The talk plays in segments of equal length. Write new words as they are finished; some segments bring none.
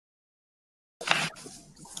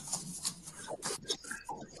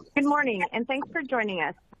Good morning, and thanks for joining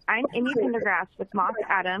us. I'm Amy Pendergrass with Moss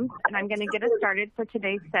Adams, and I'm going to get us started for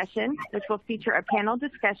today's session, which will feature a panel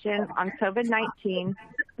discussion on COVID-19 and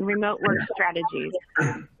remote work strategies.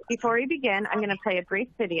 Before we begin, I'm going to play a brief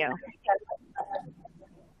video.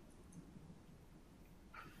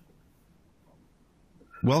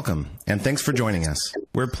 Welcome, and thanks for joining us.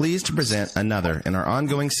 We're pleased to present another in our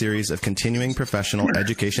ongoing series of continuing professional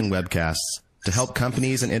education webcasts to help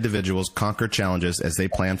companies and individuals conquer challenges as they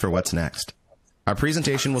plan for what's next. Our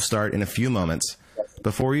presentation will start in a few moments.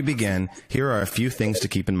 Before we begin, here are a few things to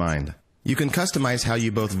keep in mind. You can customize how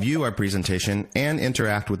you both view our presentation and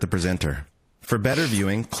interact with the presenter. For better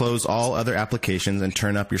viewing, close all other applications and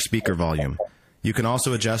turn up your speaker volume. You can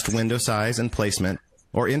also adjust window size and placement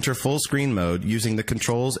or enter full screen mode using the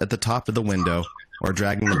controls at the top of the window or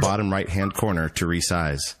dragging the bottom right-hand corner to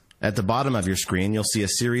resize. At the bottom of your screen, you'll see a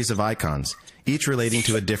series of icons, each relating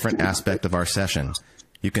to a different aspect of our session.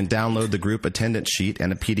 You can download the group attendance sheet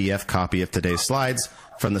and a PDF copy of today's slides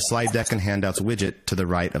from the slide deck and handouts widget to the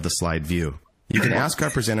right of the slide view. You can ask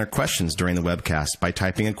our presenter questions during the webcast by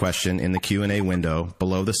typing a question in the Q&A window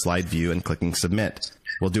below the slide view and clicking Submit.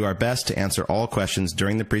 We'll do our best to answer all questions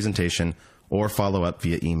during the presentation or follow up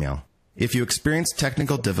via email. If you experience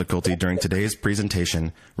technical difficulty during today's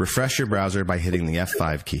presentation, refresh your browser by hitting the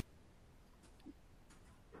F5 key.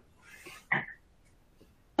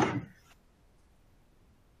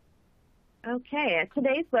 Okay,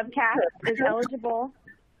 today's webcast is eligible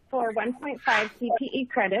for 1.5 CPE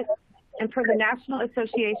credits, and for the National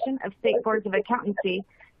Association of State Boards of Accountancy,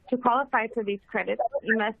 to qualify for these credits,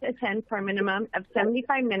 you must attend for a minimum of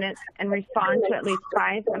 75 minutes and respond to at least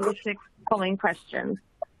 5 of the 6 polling questions.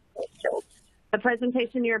 The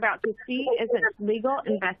presentation you're about to see isn't legal,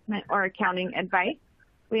 investment, or accounting advice.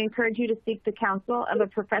 We encourage you to seek the counsel of a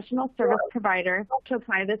professional service provider to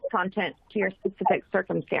apply this content to your specific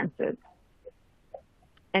circumstances.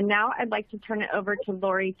 And now I'd like to turn it over to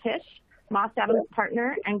Laurie Tish, Moss Adams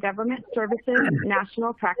Partner and Government Services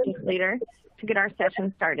National Practice Leader, to get our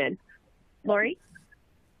session started. Laurie?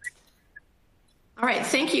 All right,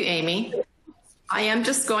 thank you, Amy. I am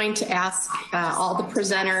just going to ask all the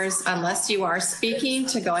presenters, unless you are speaking,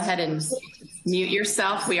 to go ahead and mute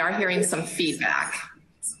yourself. We are hearing some feedback.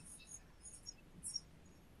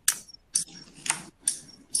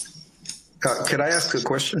 Could I ask a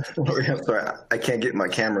question? I'm sorry, I can't get my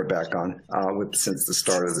camera back on since the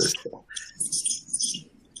start of this.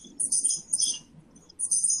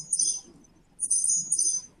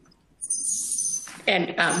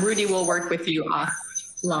 And Rudy will work with you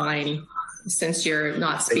offline since you're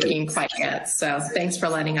not speaking quite yet. So thanks for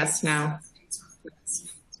letting us know.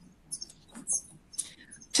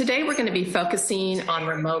 Today, we're going to be focusing on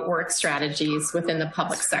remote work strategies within the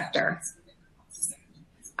public sector.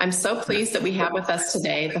 I'm so pleased that we have with us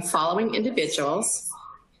today the following individuals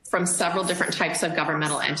from several different types of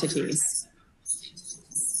governmental entities.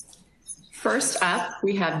 First up,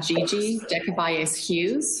 we have Gigi Decabayes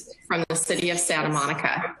Hughes from the City of Santa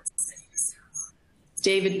Monica.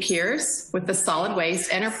 David Pierce with the Solid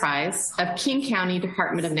Waste Enterprise of King County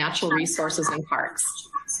Department of Natural Resources and Parks.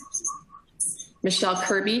 Michelle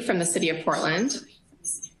Kirby from the City of Portland.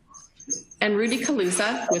 And Rudy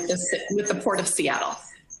Calusa with the Port of Seattle.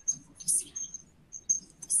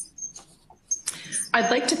 I'd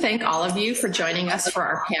like to thank all of you for joining us for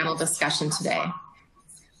our panel discussion today.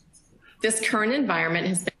 This current environment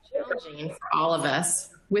has been challenging for all of us,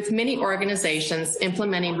 with many organizations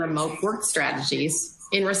implementing remote work strategies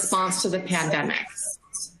in response to the pandemic.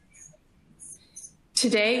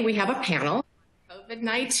 Today, we have a panel,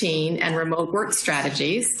 COVID-19 and remote work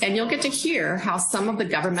strategies, and you'll get to hear how some of the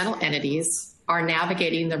governmental entities are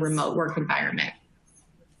navigating the remote work environment.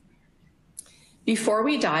 Before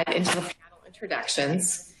we dive into the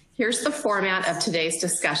introductions, here's the format of today's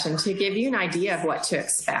discussion to give you an idea of what to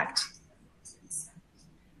expect.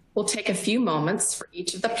 We'll take a few moments for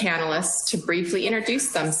each of the panelists to briefly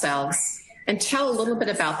introduce themselves and tell a little bit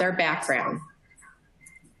about their background.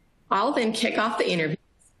 I'll then kick off the interview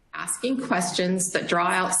asking questions that draw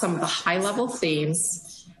out some of the high-level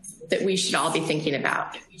themes that we should all be thinking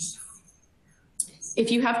about.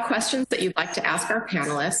 If you have questions that you'd like to ask our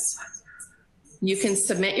panelists, you can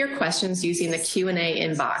submit your questions using the Q&A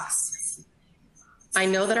inbox. I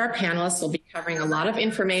know that our panelists will be covering a lot of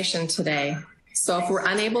information today, so if we're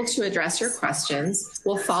unable to address your questions,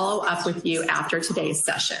 we'll follow up with you after today's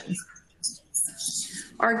session.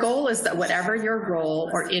 Our goal is that whatever your role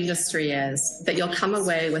or industry is, that you'll come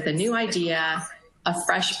away with a new idea, a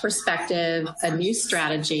fresh perspective, a new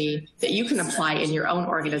strategy that you can apply in your own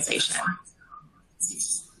organization.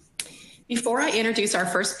 Before I introduce our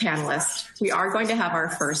first panelist, we are going to have our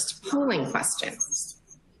first polling question.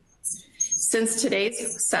 Since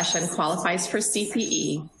today's session qualifies for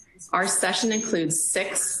CPE, our session includes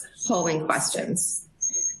 6 polling questions.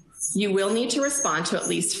 You will need to respond to at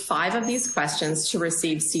least 5 of these questions to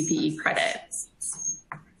receive CPE credit.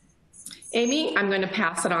 Amy, I'm going to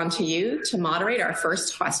pass it on to you to moderate our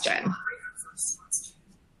first question.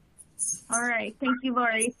 All right, thank you,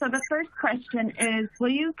 Laurie. So the first question is, will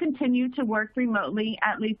you continue to work remotely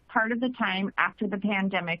at least part of the time after the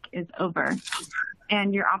pandemic is over?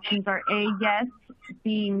 And your options are A, yes,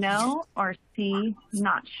 B, no, or C,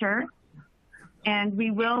 not sure. And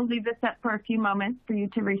we will leave this up for a few moments for you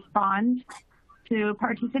to respond. To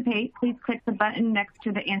participate, please click the button next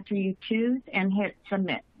to the answer you choose and hit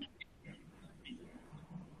submit.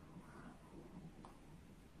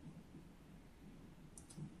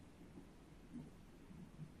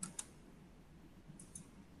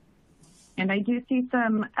 And I do see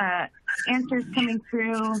some answers coming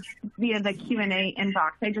through via the Q&A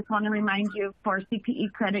inbox. I just want to remind you, for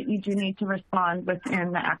CPE credit, you do need to respond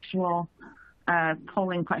within the actual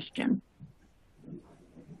polling question.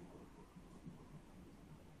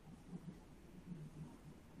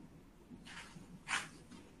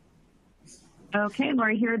 Okay,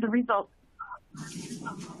 Laurie, here are the results.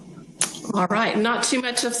 All right, not too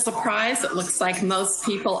much of a surprise. It looks like most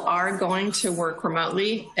people are going to work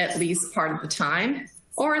remotely at least part of the time,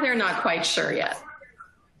 or they're not quite sure yet.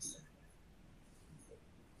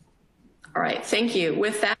 All right, thank you.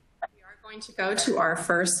 With that, we are going to go to our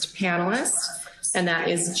first panelist, and that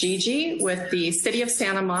is Gigi with the City of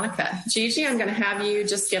Santa Monica. Gigi, I'm going to have you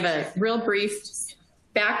just give a real brief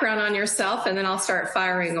background on yourself, and then I'll start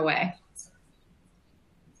firing away.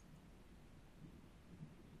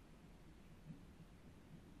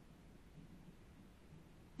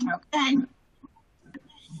 Okay.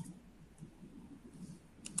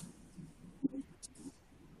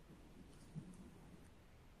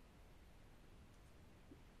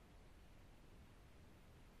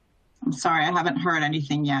 I'm sorry, I haven't heard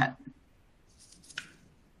anything yet.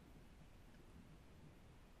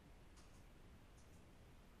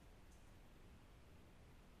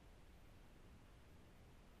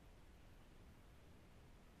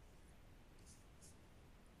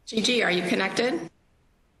 Gigi, are you connected?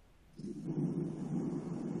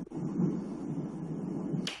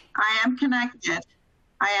 I am connected.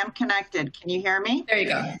 I am connected. Can you hear me? There you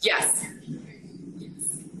go. Yes.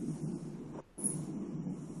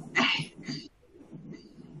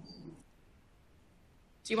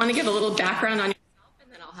 Do you want to give a little background on yourself,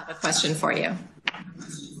 and then I'll have a question for you?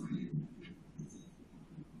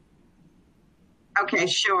 Okay,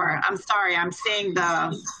 sure. I'm sorry. I'm seeing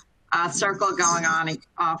the circle going on and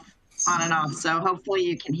off, so hopefully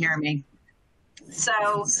you can hear me.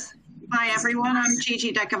 So, hi everyone. I'm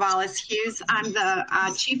Gigi Decavalis-Hughes. I'm the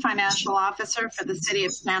Chief Financial Officer for the City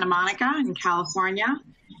of Santa Monica in California.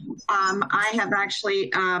 I have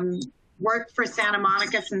actually worked for Santa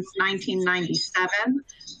Monica since 1997,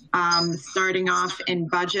 starting off in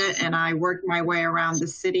budget, and I worked my way around the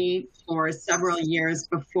city for several years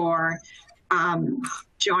before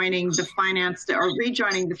joining the finance or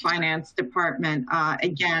rejoining the finance department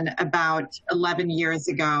again about 11 years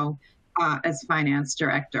ago as finance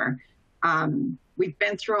director. We've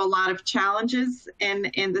been through a lot of challenges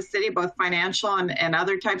in the city, both financial and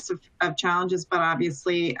other types of challenges, but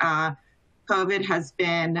obviously COVID has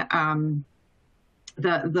been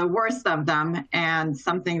the worst of them, and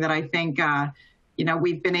something that I think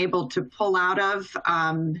we've been able to pull out of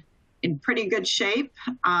in pretty good shape,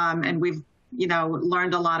 and we've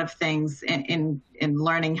learned a lot of things in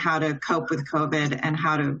learning how to cope with COVID and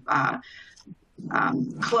how to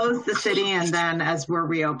close the city, and then as we're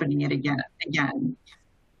reopening it again.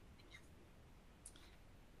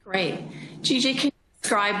 Great. Gigi, can you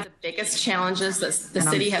describe the biggest challenges that the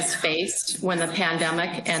city has faced when the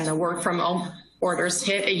pandemic and the work from home orders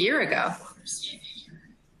hit a year ago?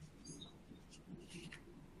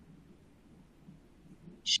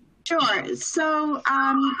 Sure. So,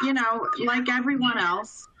 like everyone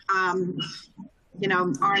else, on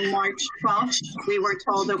March 12th, we were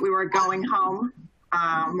told that we were going home.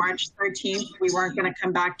 March 13th, we weren't going to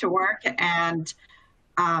come back to work, and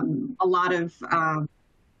a lot of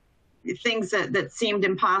things that seemed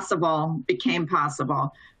impossible became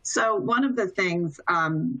possible. So one of the things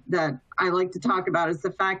that I like to talk about is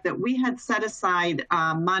the fact that we had set aside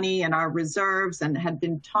money in our reserves and had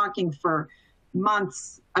been talking for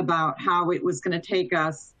months about how it was going to take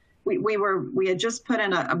us. We had just put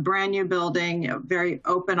in a brand new building, a very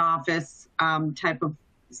open office type of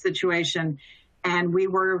situation, and we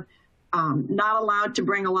were not allowed to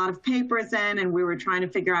bring a lot of papers in, and we were trying to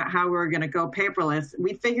figure out how we were going to go paperless.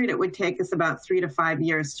 We figured it would take us about 3 to 5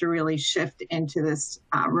 years to really shift into this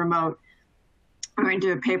remote or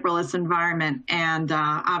into a paperless environment. And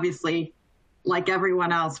obviously, like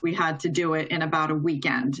everyone else, we had to do it in about a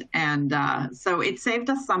weekend. And so it saved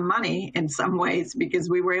us some money in some ways because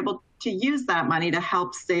we were able to use that money to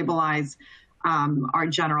help stabilize our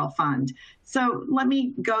general fund. So let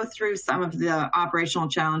me go through some of the operational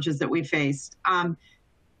challenges that we faced.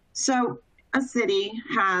 So a city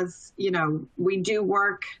has, we do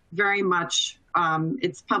work very much,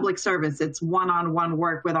 it's public service, it's one-on-one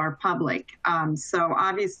work with our public. So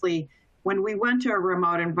obviously, when we went to a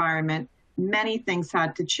remote environment, many things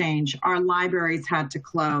had to change. Our libraries had to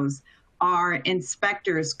close. Our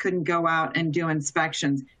inspectors couldn't go out and do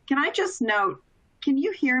inspections. Can I just note, can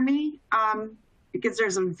you hear me? Because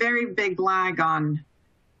there's a very big lag on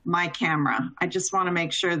my camera. I just want to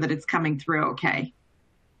make sure that it's coming through okay.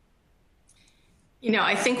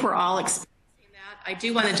 I think we're all experiencing that. I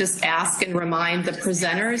do want to just ask and remind the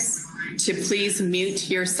presenters to please mute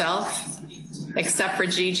yourself. Except for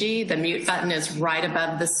Gigi, the mute button is right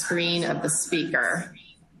above the screen of the speaker.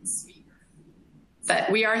 But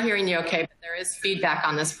we are hearing you okay, but there is feedback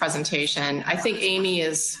on this presentation. I think Amy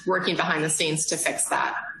is working behind the scenes to fix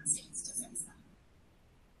that.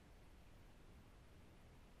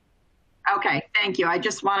 Okay, thank you. I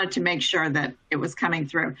just wanted to make sure that it was coming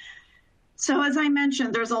through. So as I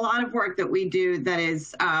mentioned, there's a lot of work that we do that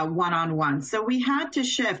is one-on-one. So we had to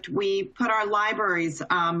shift. We put our libraries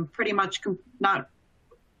pretty much not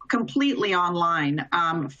completely online.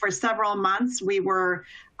 For several months, we were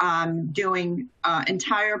doing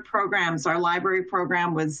entire programs. Our library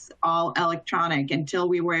program was all electronic until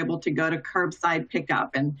we were able to go to curbside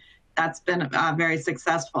pickup, and that's been very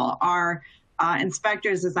successful. Our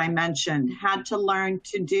inspectors, as I mentioned, had to learn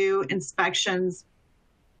to do inspections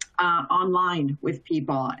online with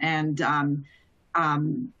people, and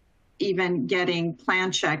even getting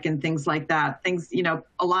plan check and things like that. Things,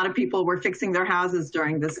 a lot of people were fixing their houses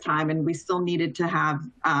during this time, and we still needed to have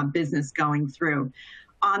business going through.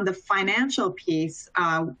 On the financial piece,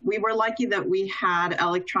 we were lucky that we had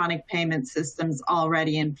electronic payment systems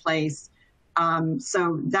already in place.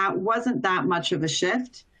 So that wasn't that much of a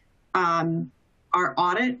shift. Our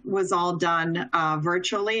audit was all done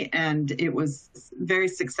virtually, and it was very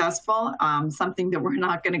successful, something that we're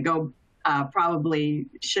not going to go probably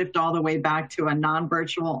shift all the way back to a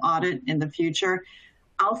non-virtual audit in the future.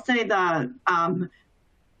 I'll say the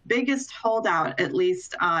biggest holdout, at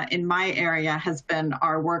least in my area, has been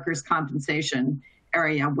our workers' compensation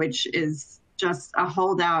area, which is just a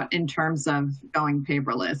holdout in terms of going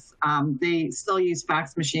paperless. They still use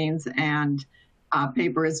fax machines, and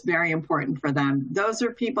paper is very important for them. Those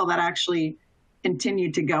are people that actually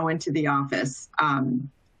continue to go into the office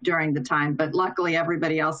during the time, but luckily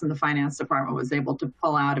everybody else in the finance department was able to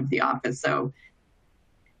pull out of the office, so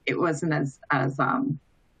it wasn't as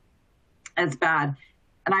bad.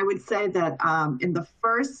 And I would say that in the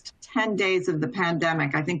first 10 days of the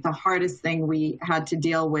pandemic, I think the hardest thing we had to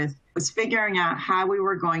deal with was figuring out how we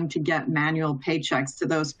were going to get manual paychecks to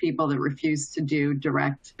those people that refused to do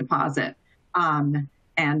direct deposit.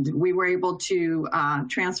 And we were able to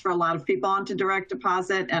transfer a lot of people onto direct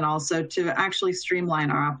deposit and also to actually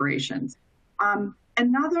streamline our operations.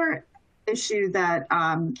 Another issue that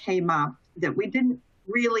came up that we didn't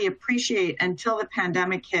really appreciate until the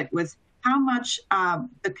pandemic hit was how much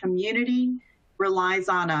the community relies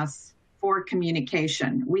on us for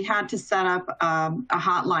communication. We had to set up a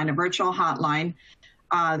hotline, a virtual hotline,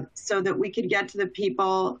 so that we could get to the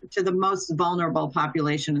people, to the most vulnerable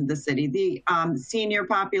population in the city, the senior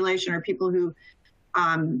population or people who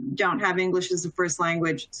don't have English as a first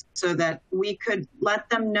language, so that we could let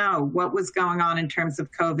them know what was going on in terms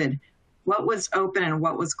of COVID, what was open and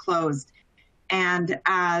what was closed. And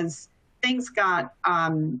as things got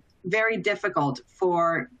very difficult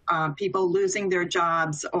for people losing their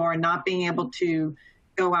jobs or not being able to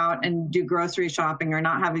go out and do grocery shopping or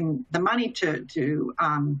not having the money to do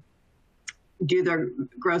their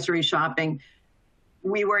grocery shopping,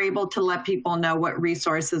 we were able to let people know what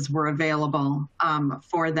resources were available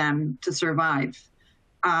for them to survive.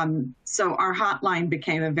 So our hotline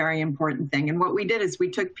became a very important thing. And what we did is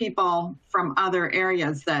we took people from other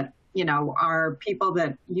areas that, are people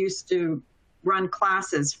that used to run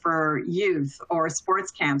classes for youth or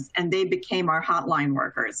sports camps, and they became our hotline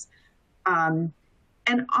workers.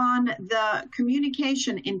 And on the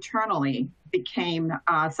communication internally became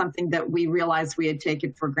something that we realized we had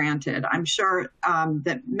taken for granted. I'm sure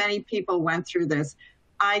that many people went through this.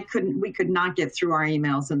 We could not get through our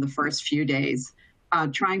emails in the first few days.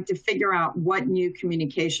 trying to figure out what new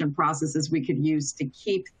communication processes we could use to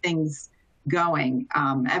keep things going.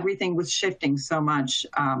 Everything was shifting so much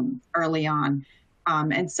early on.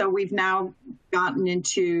 And so we've now gotten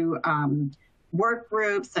into work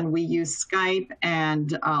groups, and we use Skype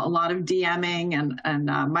and a lot of DMing and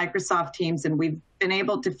Microsoft Teams, and we've been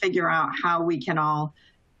able to figure out how we can all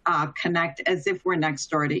connect as if we're next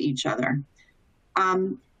door to each other.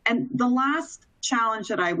 And the last challenge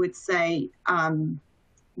that I would say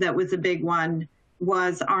that was a big one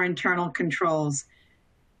was our internal controls.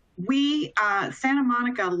 Santa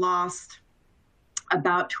Monica lost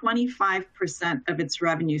about 25% of its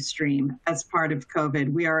revenue stream as part of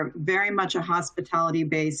COVID. We are very much a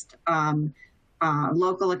hospitality-based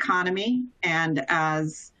local economy, and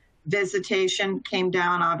as visitation came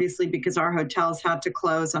down, obviously because our hotels had to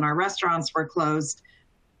close and our restaurants were closed,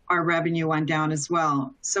 our revenue went down as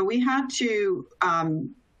well. So we had to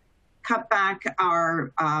cut back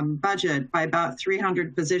our budget by about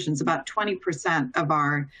 300 positions, about 20% of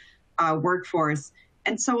our workforce.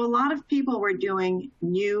 And so a lot of people were doing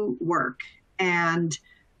new work. And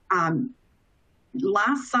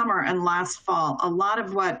last summer and last fall, a lot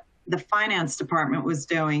of what the finance department was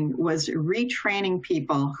doing was retraining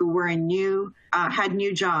people who were had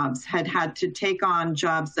new jobs, had to take on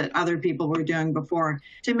jobs that other people were doing before,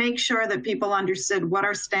 to make sure that people understood what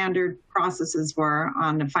our standard processes were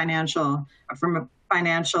from a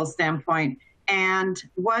financial standpoint, and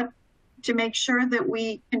to make sure that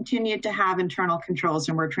we continued to have internal controls,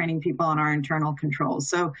 and we're training people on our internal controls.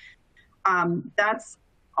 So that's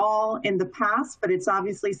all in the past, but it's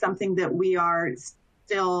obviously something that we are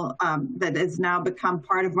still, that has now become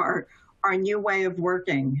part of our new way of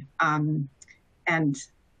working. And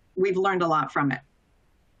we've learned a lot from it.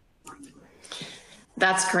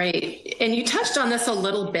 That's great. And you touched on this a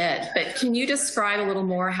little bit, but can you describe a little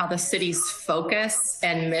more how the city's focus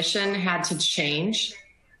and mission had to change?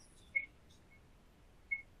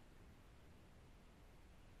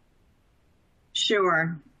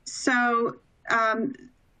 Sure. So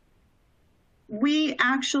we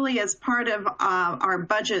actually, as part of our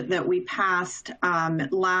budget that we passed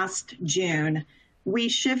last June, we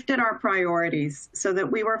shifted our priorities so that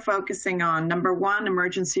we were focusing on, number one,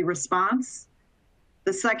 emergency response.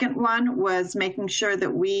 The second one was making sure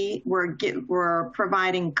that we were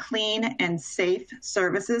providing clean and safe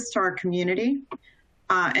services to our community.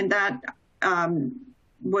 And that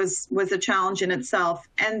was a challenge in itself.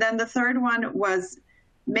 And then the third one was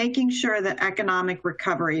making sure that economic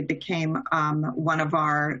recovery became one of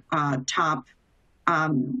our top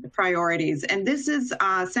priorities. And this is,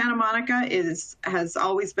 Santa Monica has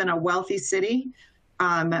always been a wealthy city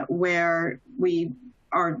where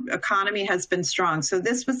our economy has been strong. So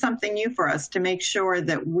this was something new for us, to make sure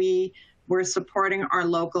that we were supporting our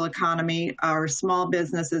local economy, our small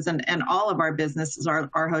businesses, and all of our businesses,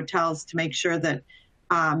 our hotels, to make sure that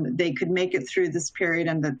they could make it through this period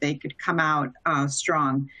and that they could come out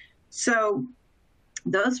strong. So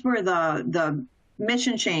those were the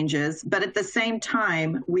mission changes, but at the same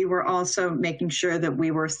time, we were also making sure that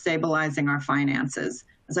we were stabilizing our finances.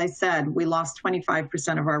 As I said, we lost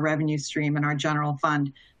 25% of our revenue stream in our general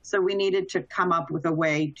fund. So we needed to come up with a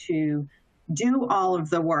way to do all of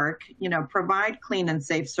the work, provide clean and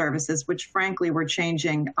safe services, which frankly were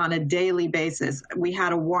changing on a daily basis. We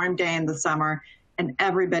had a warm day in the summer and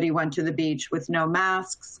everybody went to the beach with no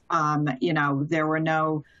masks. There were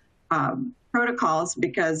no protocols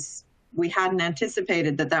because we hadn't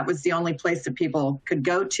anticipated that was the only place that people could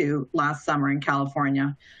go to last summer in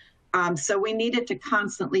California. So we needed to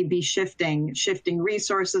constantly be shifting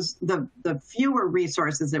resources, the fewer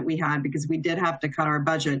resources that we had, because we did have to cut our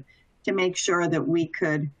budget, to make sure that we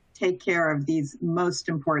could take care of these most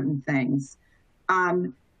important things.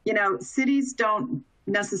 Cities don't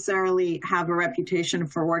necessarily have a reputation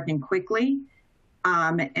for working quickly.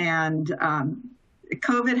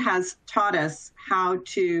 COVID has taught us how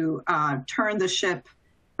to turn the ship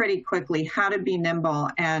pretty quickly, how to be nimble.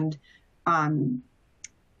 And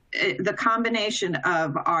the combination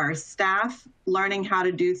of our staff learning how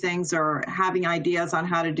to do things or having ideas on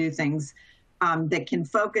how to do things that can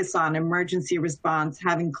focus on emergency response,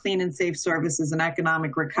 having clean and safe services and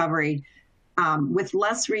economic recovery with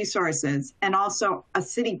less resources, and also a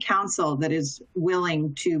city council that is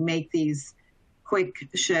willing to make these quick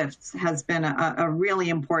shifts has been a really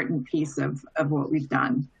important piece of what we've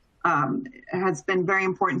done. It has been very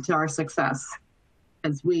important to our success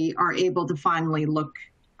as we are able to finally look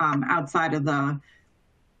outside of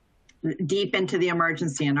deep into the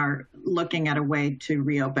emergency and are looking at a way to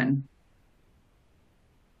reopen.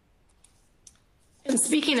 And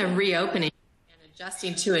speaking of reopening and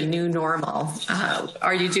adjusting to a new normal.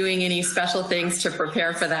 Are you doing any special things to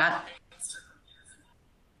prepare for that?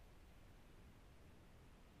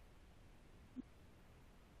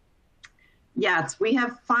 Yes, we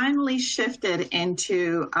have finally shifted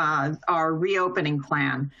into our reopening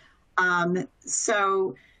plan.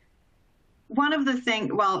 So one of the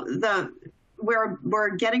things,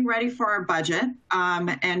 we're getting ready for our budget,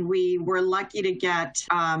 and we were lucky to get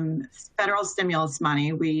federal stimulus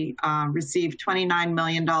money. We received $29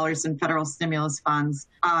 million in federal stimulus funds.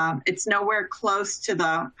 It's nowhere close to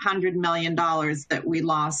the $100 million that we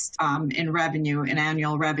lost in revenue, in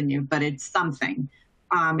annual revenue, but it's something.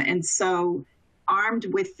 And so armed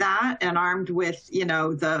with that and armed with,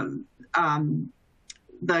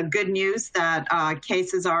 the good news that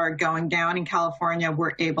cases are going down in California,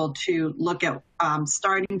 we're able to look at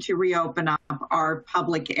starting to reopen up our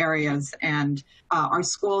public areas. And our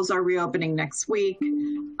schools are reopening next week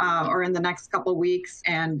or in the next couple of weeks.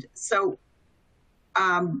 And so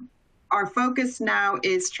our focus now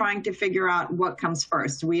is trying to figure out what comes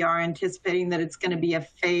first. We are anticipating that it's going to be a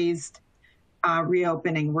phased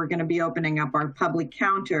reopening. We're going to be opening up our public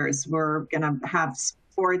counters. We're going to have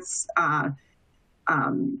sports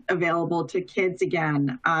available to kids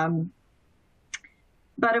again.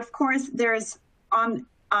 But of course, there's on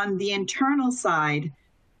the internal side,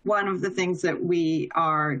 one of the things that we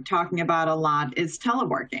are talking about a lot is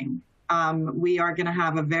teleworking. We are going to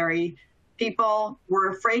have people were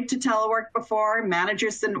afraid to telework before.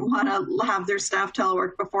 Managers didn't want to have their staff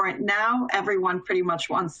telework before. Now everyone pretty much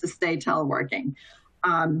wants to stay teleworking.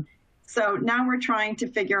 So now we're trying to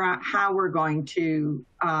figure out how we're going to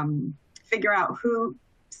figure out who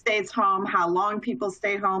stays home, how long people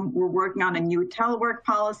stay home. We're working on a new telework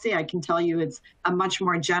policy. I can tell you it's a much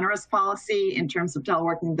more generous policy in terms of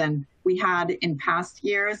teleworking than we had in past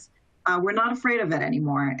years. We're not afraid of it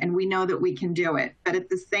anymore, and we know that we can do it. But at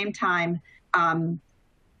the same time,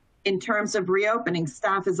 in terms of reopening,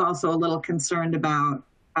 staff is also a little concerned about,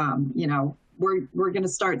 we're going to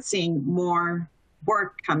start seeing more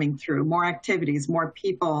work coming through, more activities, more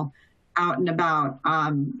people out and about.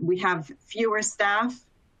 We have fewer staff,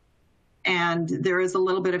 and there is a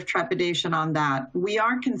little bit of trepidation on that. We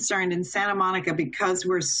are concerned in Santa Monica because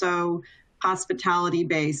we're so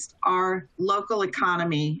hospitality-based. Our local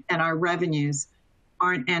economy and our revenues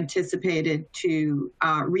aren't anticipated to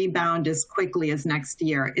rebound as quickly as next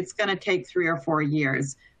year. It's going to take 3 or 4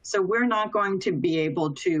 years. So we're not going to be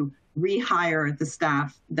able to rehire the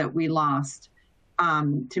staff that we lost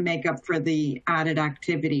to make up for the added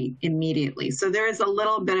activity immediately. So there is a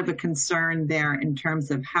little bit of a concern there in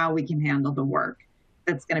terms of how we can handle the work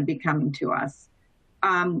that's going to be coming to us.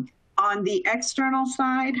 On the external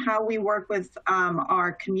side, how we work with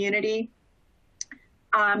our community,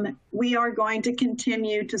 we are going to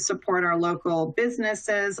continue to support our local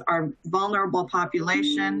businesses, our vulnerable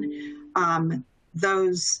population.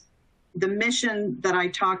 The mission that I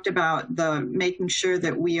talked about, the making sure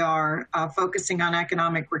that we are focusing on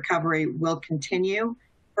economic recovery, will continue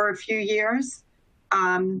for a few years.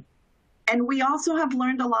 And we also have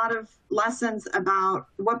learned a lot of lessons about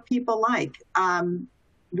what people like.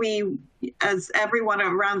 We, as everyone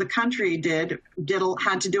around the country had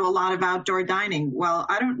to do a lot of outdoor dining. Well,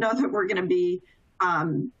 I don't know that we're going to be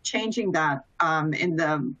changing that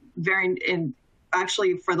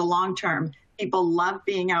actually for the long term. People love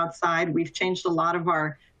being outside. We've changed a lot of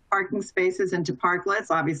our parking spaces into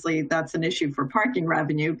parklets. Obviously, that's an issue for parking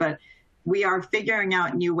revenue, but we are figuring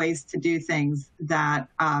out new ways to do things that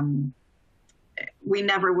we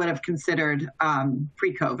never would have considered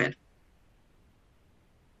pre-COVID.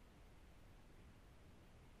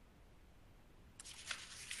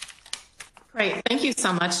 Great. Thank you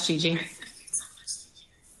so much, Gigi.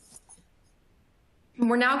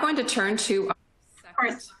 We're now going to turn to our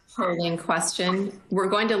second polling question. We're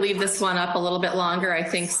going to leave this one up a little bit longer. I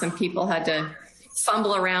think some people had to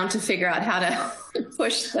fumble around to figure out how to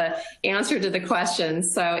push the answer to the question.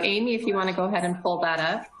 So Amy, if you want to go ahead and pull that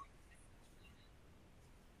up.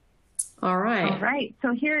 All right. All right.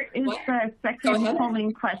 So here is the second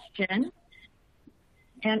polling question.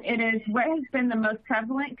 And it is, what has been the most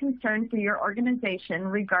prevalent concern for your organization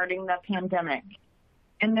regarding the pandemic?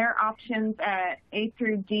 And there are options A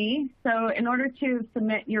through D. So in order to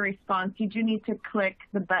submit your response, you do need to click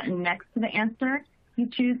the button next to the answer. You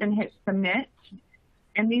choose and hit submit.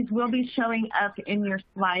 And these will be showing up in your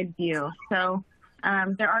slide view. So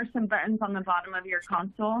there are some buttons on the bottom of your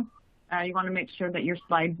console. You want to make sure that your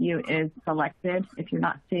slide view is selected if you're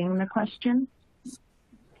not seeing the question.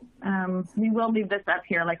 We will leave this up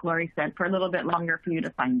here, like Laurie said, for a little bit longer for you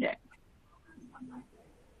to find it.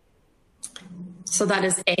 So that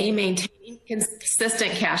is A, maintaining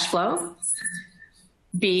consistent cash flow.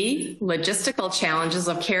 B, logistical challenges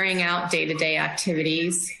of carrying out day-to-day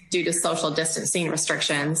activities due to social distancing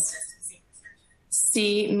restrictions.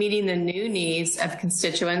 C, meeting the new needs of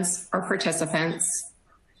constituents or participants.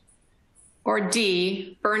 Or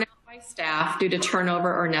D, burnout by staff due to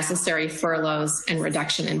turnover or necessary furloughs and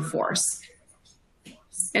reduction in force.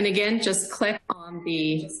 And again, just click on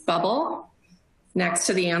the bubble next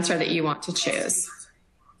to the answer that you want to choose.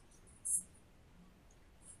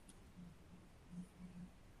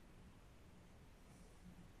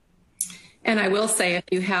 And I will say, if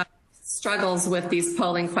you have struggles with these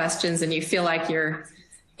polling questions and you feel like you're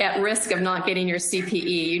at risk of not getting your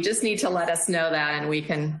CPE, you just need to let us know that and we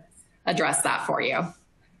can address that for you.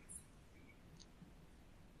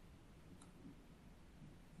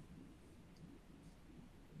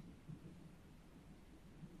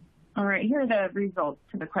 All right, here are the results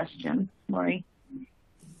to the question, Laurie.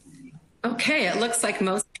 Okay, it looks like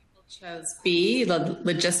most people chose B, the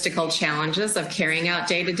logistical challenges of carrying out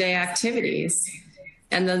day-to-day activities.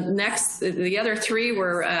 And the other three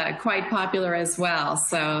were quite popular as well.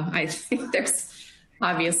 So I think there's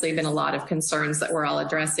obviously been a lot of concerns that we're all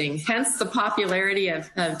addressing, hence the popularity of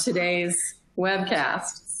today's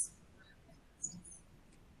webcast.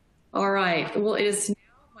 All right, well, it is now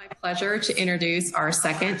my pleasure to introduce our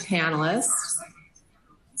second panelist,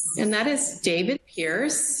 and that is David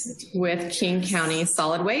Pierce with King County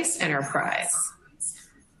Solid Waste Enterprise.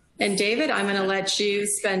 And David, I'm going to let you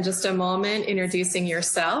spend just a moment introducing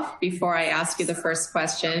yourself before I ask you the first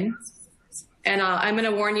question. And I'm going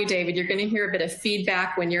to warn you, David, you're going to hear a bit of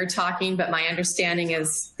feedback when you're talking, but my understanding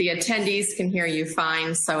is the attendees can hear you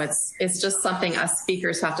fine. So it's just something us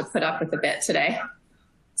speakers have to put up with a bit today.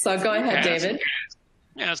 So go ahead, David.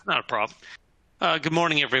 Yeah, it's not a problem. Good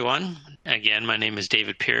morning, everyone. Again, my name is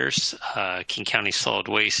David Pierce, King County Solid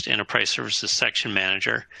Waste Enterprise Services Section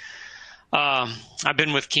Manager. I've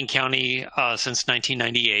been with King County since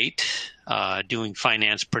 1998, doing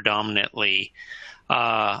finance predominantly.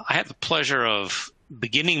 I had the pleasure of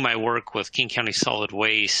beginning my work with King County Solid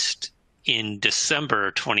Waste in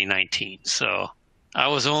December 2019. So I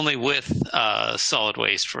was only with Solid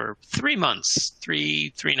Waste for 3 months,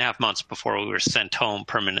 three and a half months before we were sent home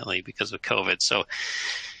permanently because of COVID. So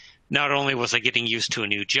not only was I getting used to a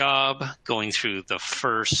new job, going through the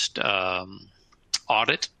first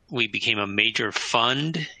audit, we became a major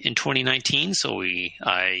fund in 2019. So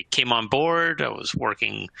I came on board. I was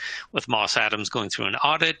working with Moss Adams going through an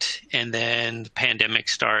audit, and then the pandemic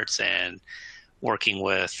starts and working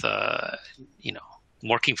with,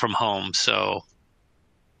 working from home. So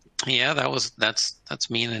yeah, that's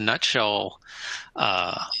me in a nutshell.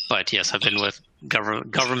 But yes, I've been with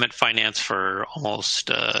government finance for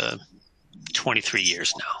almost 23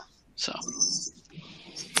 years now. So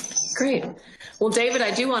great. Well, David, I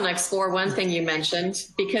do want to explore one thing you mentioned,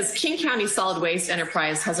 because King County Solid Waste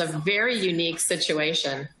Enterprise has a very unique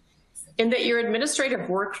situation in that your administrative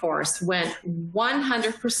workforce went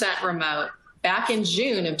 100% remote back in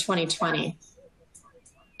June of 2020.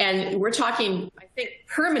 And we're talking, I think,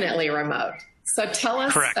 permanently remote. So tell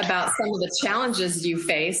us Correct. About some of the challenges you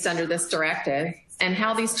faced under this directive and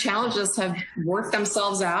how these challenges have worked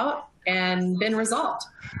themselves out and been resolved.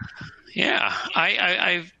 Yeah,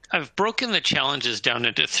 I've broken the challenges down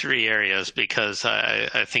into 3 areas because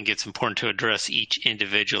I think it's important to address each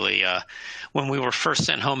individually. When we were first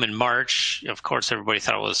sent home in March, of course, everybody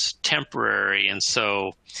thought it was temporary. And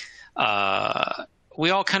so we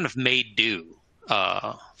all kind of made do.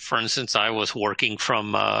 For instance, I was working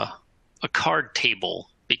from a card table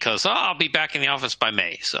because I'll be back in the office by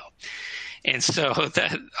May. And so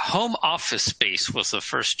that home office space was the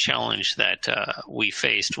first challenge that we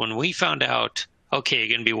faced when we found out, okay, you're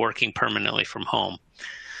going to be working permanently from home.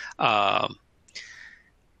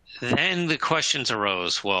 Then the questions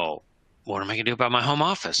arose, well, what am I going to do about my home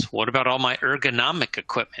office? What about all my ergonomic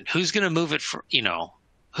equipment? Who's going to move it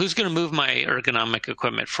who's going to move my ergonomic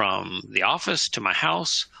equipment from the office to my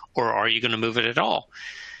house, or are you going to move it at all?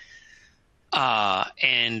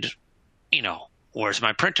 Where's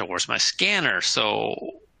my printer? Where's my scanner?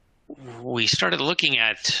 So we started looking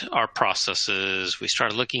at our processes. We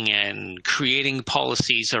started looking at creating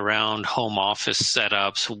policies around home office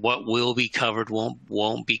setups, what will be covered,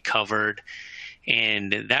 won't be covered.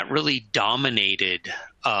 And that really dominated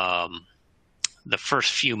the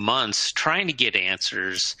first few months, trying to get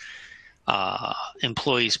answers,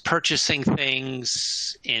 employees purchasing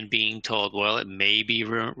things and being told, well, it may be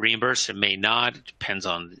reimbursed, it may not. It depends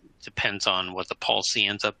on what the policy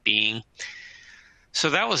ends up being. So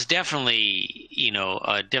that was definitely,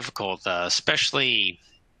 difficult, especially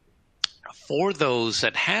for those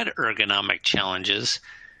that had ergonomic challenges,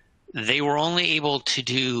 they were only able to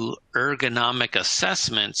do ergonomic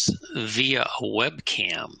assessments via a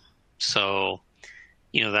webcam. So,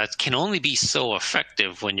 that can only be so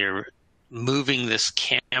effective when you're moving this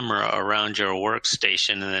camera around your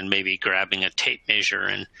workstation and then maybe grabbing a tape measure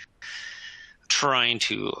and trying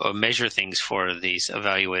to measure things for these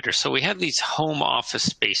evaluators. So we had these home office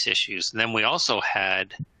space issues. And then we also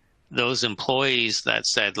had those employees that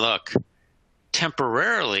said, look,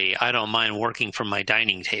 temporarily, I don't mind working from my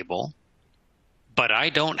dining table, but I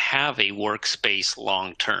don't have a workspace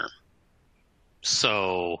long term.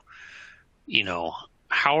 So,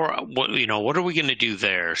 what are we going to do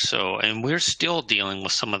there? So, and we're still dealing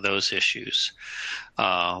with some of those issues.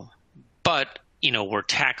 But, we're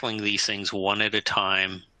tackling these things one at a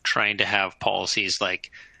time, trying to have policies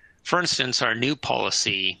like, for instance, our new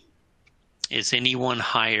policy is anyone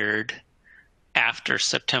hired after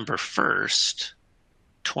September 1st,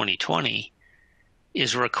 2020,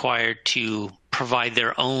 is required to provide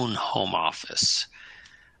their own home office.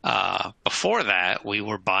 Before that, we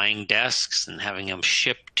were buying desks and having them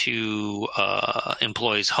shipped to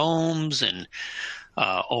employees' homes and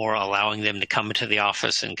or allowing them to come into the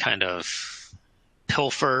office and kind of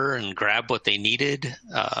pilfer and grab what they needed,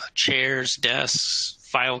 chairs, desks,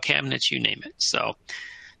 file cabinets, you name it. So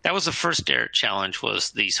that was the first challenge,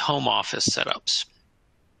 was these home office setups.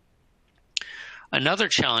 Another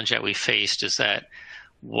challenge that we faced is that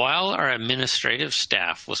while our administrative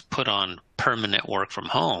staff was put on permanent work from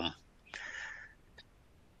home,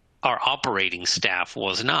 our operating staff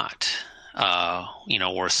was not.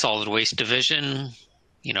 We're a solid waste division.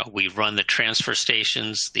 We run the transfer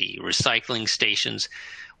stations, the recycling stations.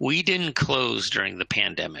 We didn't close during the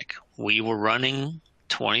pandemic. We were running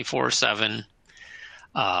 24/7.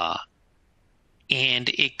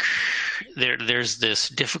 And there's this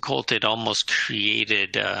difficult, it almost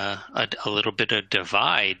created a little bit of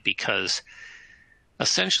divide, because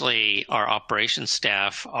essentially our operations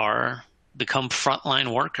staff become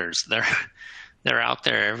frontline workers. They're out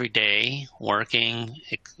there every day working,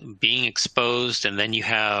 being exposed, and then you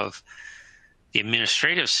have the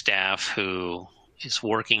administrative staff who is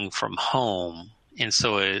working from home. And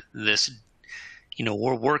so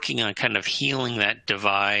we're working on kind of healing that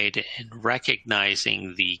divide and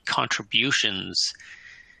recognizing the contributions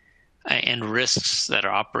and risks that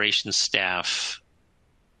our operations staff,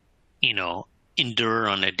 endure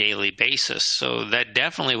on a daily basis. So that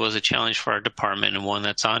definitely was a challenge for our department, and one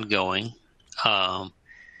that's ongoing.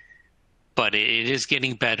 But it is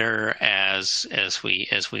getting better as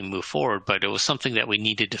we move forward. But it was something that we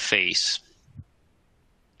needed to face.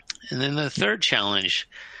 And then the third challenge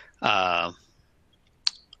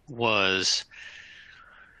was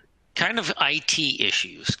kind of IT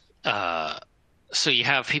issues. So you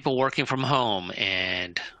have people working from home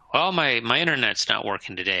and, well, my internet's not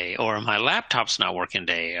working today, or my laptop's not working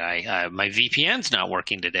today. My VPN's not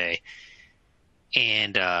working today.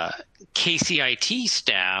 And KCIT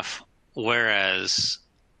staff, whereas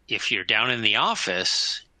if you're down in the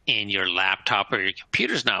office and your laptop or your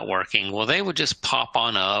computer's not working, well, they would just pop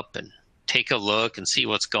on up and take a look and see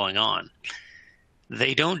what's going on.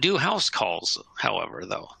 They don't do house calls, however,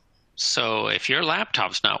 though. So if your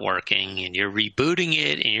laptop's not working and you're rebooting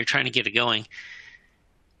it and you're trying to get it going,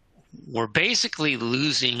 we're basically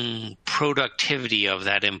losing productivity of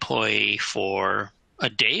that employee for a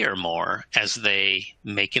day or more as they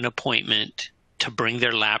make an appointment to bring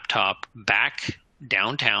their laptop back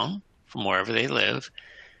downtown from wherever they live,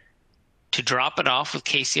 to drop it off with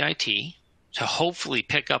KCIT, to hopefully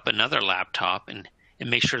pick up another laptop and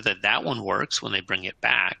make sure that that one works when they bring it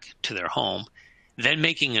back to their home, then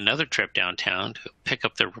making another trip downtown to pick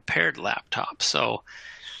up their repaired laptop. So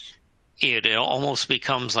it almost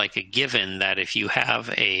becomes like a given that if you have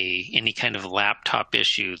any kind of laptop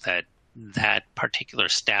issue, that particular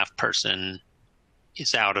staff person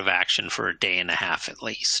is out of action for a day and a half at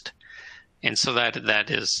least. And so that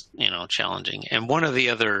is, challenging. And one of the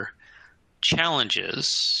other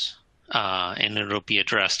challenges, and it'll be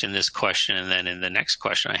addressed in this question and then in the next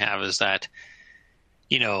question I have, is that,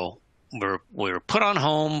 we're put on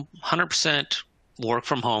home, 100% work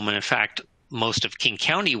from home. And in fact, most of King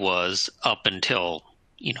County was up until,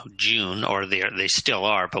 June, or they still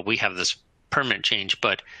are, but we have this permanent change.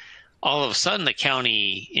 But all of a sudden, the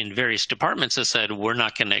county in various departments has said, we're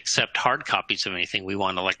not going to accept hard copies of anything. We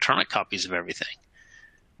want electronic copies of everything,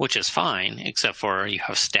 which is fine, except for you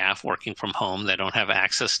have staff working from home that don't have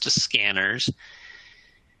access to scanners.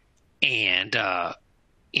 And,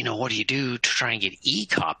 what do you do to try and get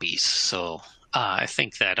e-copies? So I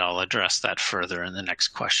think that I'll address that further in the next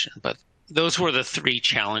question. But those were the three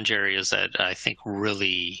challenge areas that I think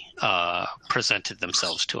really presented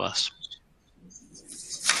themselves to us.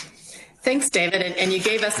 Thanks, David. And you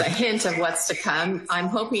gave us a hint of what's to come. I'm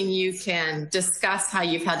hoping you can discuss how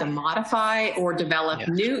you've had to modify or develop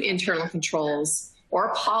new internal controls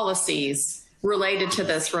or policies related to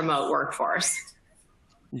this remote workforce.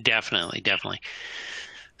 Definitely.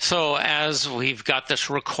 So as we've got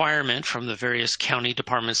this requirement from the various county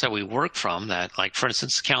departments that we work from, that, like, for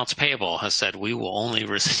instance, accounts payable has said we will only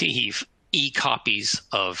receive e-copies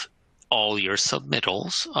of all your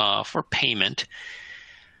submittals for payment.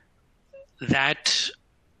 That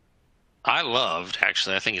I loved,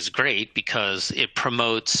 actually. I think it's great because it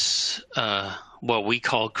promotes what we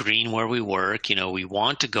call green where we work. You know, we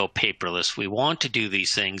want to go paperless. We want to do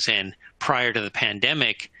these things. And prior to the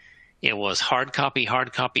pandemic, it was hard copy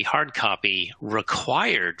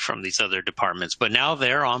required from these other departments. But now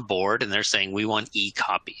they're on board and they're saying we want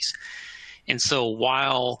e-copies. And so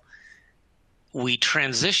while we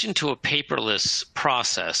transition to a paperless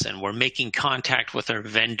process and we're making contact with our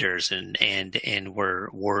vendors and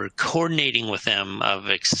we're coordinating with them of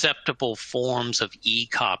acceptable forms of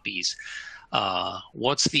e-copies.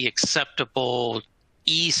 What's the acceptable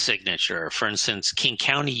e-signature? For instance, King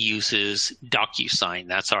County uses DocuSign.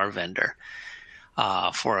 That's our vendor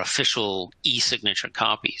for official e-signature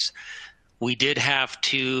copies. We did have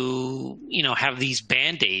to, have these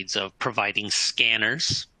band-aids of providing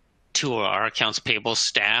scanners to our accounts payable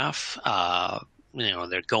staff.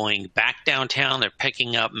 They're going back downtown, they're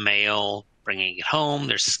picking up mail, bringing it home,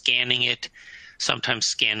 they're scanning it, sometimes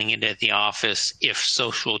scanning it at the office if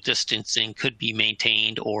social distancing could be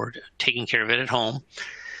maintained, or taking care of it at home.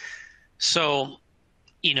 So,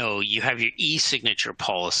 you have your e-signature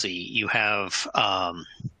policy, you have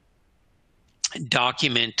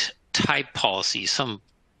document type policy. Some,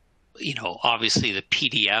 obviously the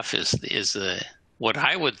PDF is the what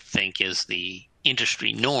I would think is the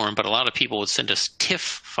industry norm, but a lot of people would send us TIFF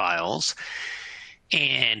files.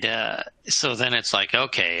 And so then it's like,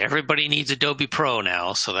 okay, everybody needs Adobe Pro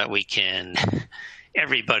now so that we can,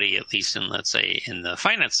 everybody, at least in, let's say, in the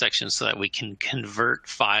finance section, so that we can convert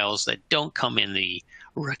files that don't come in the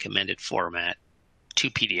recommended format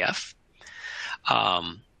to PDF.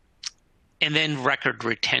 And then record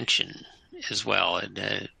retention as well.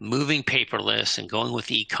 And moving paperless and going with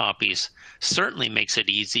e-copies certainly makes it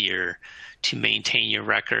easier to maintain your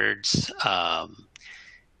records.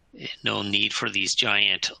 No need for these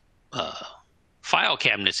giant file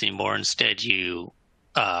cabinets anymore. Instead, you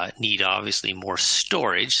need obviously more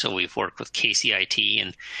storage. So we've worked with KCIT,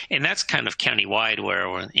 and that's kind of countywide, where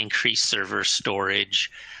we're increased server storage.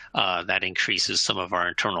 That increases some of our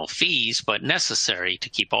internal fees, but necessary to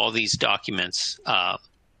keep all these documents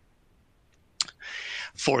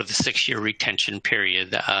for the 6-year retention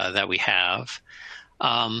period that we have.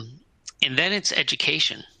 And then it's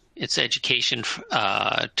education. It's education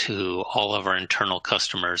to all of our internal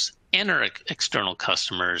customers and our external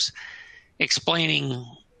customers, explaining,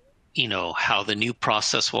 how the new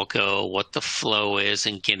process will go, what the flow is,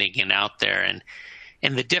 and getting it out there.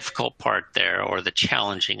 And the difficult part there, or the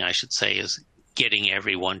challenging, I should say, is getting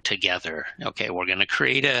everyone together. Okay, we're going to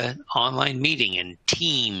create an online meeting in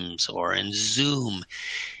Teams or in Zoom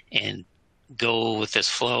and go with this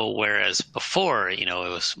flow, whereas before, it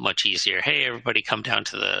was much easier. Hey, everybody come down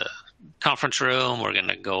to the conference room. We're going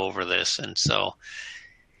to go over this. And so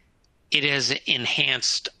it has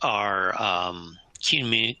enhanced our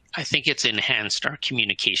I think it's enhanced our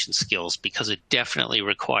communication skills, because it definitely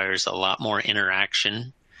requires a lot more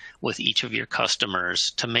interaction with each of your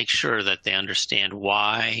customers to make sure that they understand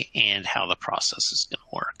why and how the process is going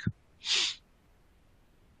to work.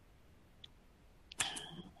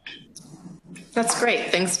 That's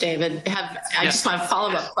great. Thanks, David. I just want a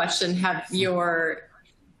follow-up question. Have your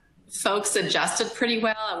folks adjusted pretty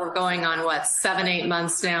well? We're going on, 7-8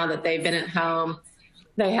 months now that they've been at home.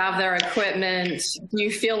 They have their equipment. Do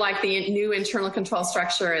you feel like the new internal control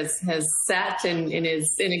structure has set and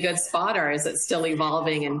is in a good spot, or is it still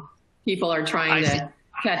evolving and people are trying to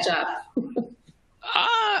catch up?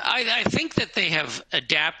 I think that they have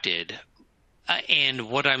adapted. And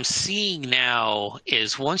what I'm seeing now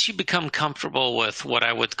is, once you become comfortable with what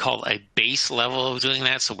I would call a base level of doing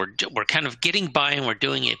that, so we're kind of getting by and we're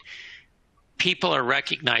doing it, people are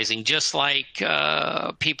recognizing, just like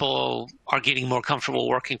people are getting more comfortable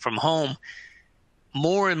working from home,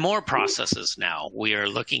 more and more processes now we are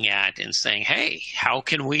looking at and saying, hey, how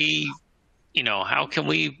can we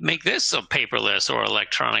make this a paperless or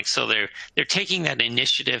electronic? So they're taking that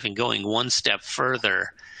initiative and going one step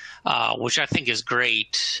further, which I think is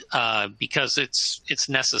great, because it's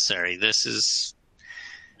necessary. This is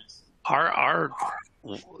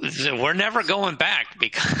we're never going back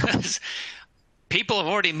because people have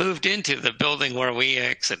already moved into the building where we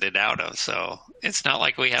exited out of. So it's not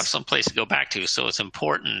like we have some place to go back to. So it's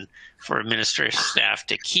important for administrative staff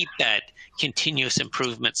to keep that continuous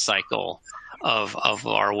improvement cycle of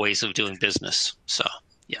our ways of doing business. So,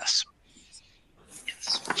 yes.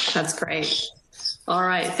 That's great. All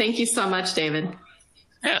right. Thank you so much, David.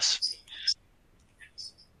 Yes.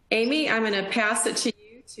 Amy, I'm going to pass it to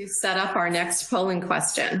you to set up our next polling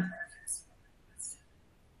question.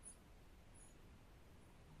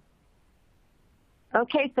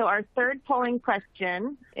 Okay, so our third polling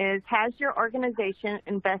question is, has your organization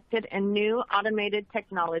invested in new automated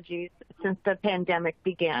technologies since the pandemic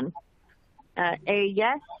began? A,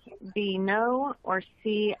 yes, B, no, or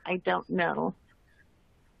C, I don't know.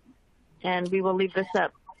 And we will leave this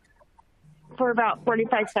up for about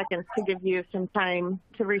 45 seconds to give you some time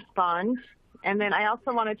to respond. And then I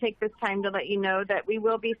also want to take this time to let you know that we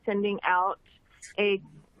will be sending out a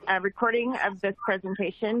recording of this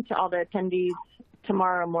presentation to all the attendees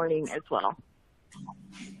tomorrow morning as well.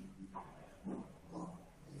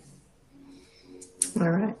 All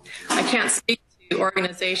right. I can't speak to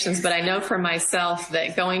organizations, but I know for myself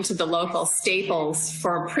that going to the local Staples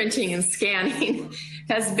for printing and scanning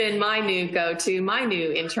has been my new go-to, my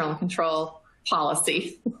new internal control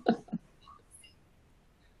policy.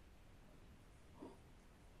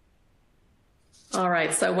 All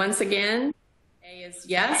right. So once again, A is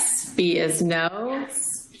yes, B is no,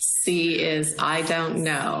 C is I don't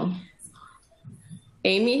know.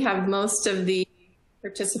 Amy, have most of the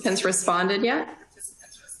participants responded yet?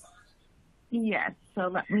 Yes, so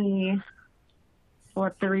let me pull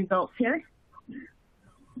up the results here.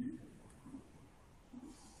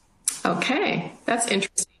 Okay, that's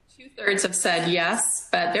interesting. 2/3 have said yes,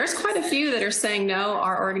 but there's quite a few that are saying no.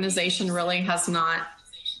 Our organization really has not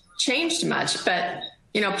changed much, but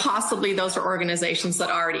possibly those are organizations that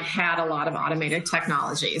already had a lot of automated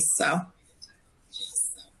technologies. So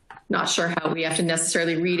not sure how we have to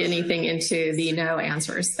necessarily read anything into the no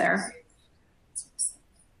answers there.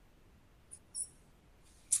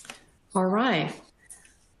 All right.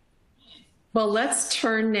 Well, let's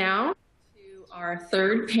turn now to our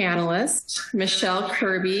third panelist, Michelle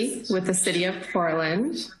Kirby with the City of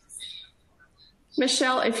Portland.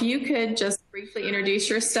 Michelle, if you could just briefly introduce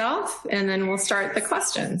yourself, and then we'll start the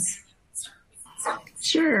questions.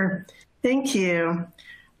 Sure. Thank you.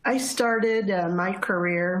 I started my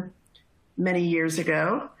career many years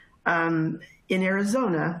ago in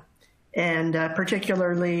Arizona, and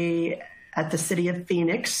particularly at the City of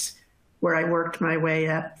Phoenix, where I worked my way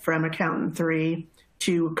up from Accountant 3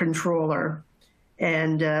 to Controller.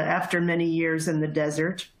 And after many years in the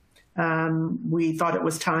desert, we thought it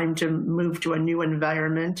was time to move to a new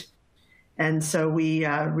environment. And so we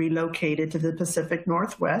relocated to the Pacific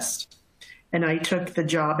Northwest, and I took the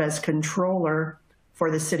job as controller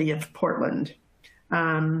for the City of Portland.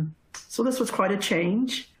 So this was quite a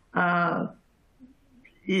change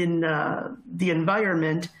in the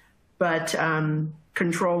environment, but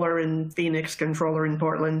controller in Phoenix, controller in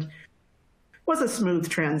Portland was a smooth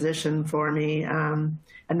transition for me.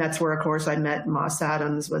 And that's where, of course, I met Moss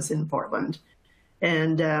Adams, was in Portland.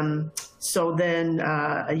 And so then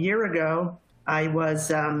a year ago, I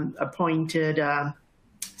was appointed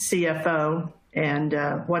CFO, and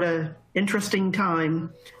what an interesting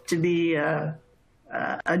time to be a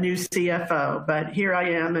new CFO. But here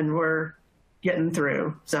I am, and we're getting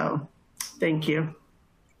through. So thank you.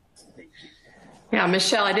 Yeah,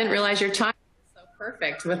 Michelle, I didn't realize your time was so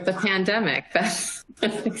perfect with the pandemic. That's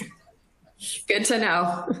good to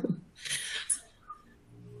know.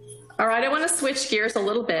 All right, I want to switch gears a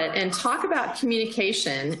little bit and talk about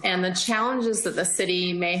communication and the challenges that the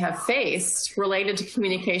city may have faced related to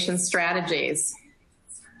communication strategies.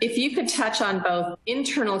 If you could touch on both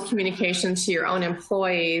internal communication to your own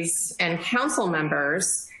employees and council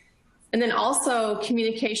members, and then also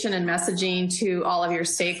communication and messaging to all of your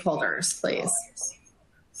stakeholders, please.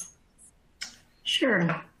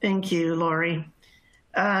 Sure. Thank you, Laurie.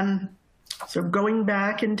 So going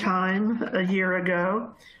back in time a year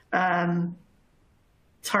ago,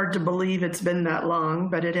 it's hard to believe it's been that long,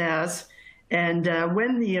 but it has. And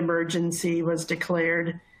when the emergency was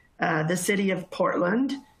declared, the City of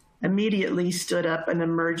Portland immediately stood up an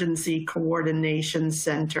emergency coordination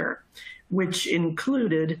center, which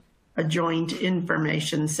included a joint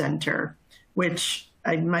information center, which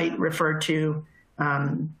I might refer to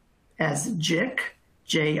as JIC,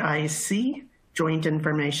 J-I-C, Joint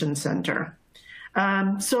Information Center.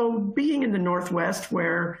 So being in the Northwest,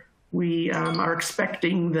 where We are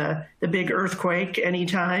expecting the big earthquake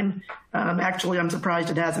anytime. Actually, I'm surprised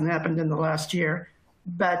it hasn't happened in the last year.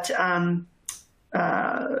 But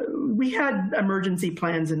we had emergency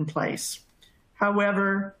plans in place.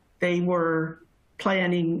 However, they were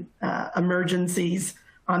planning emergencies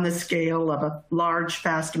on the scale of a large,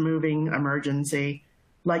 fast-moving emergency,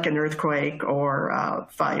 like an earthquake or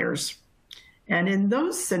fires. And in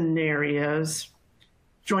those scenarios,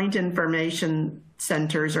 joint information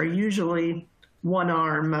centers are usually one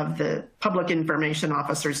arm of the public information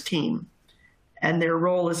officer's team. And their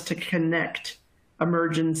role is to connect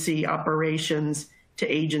emergency operations to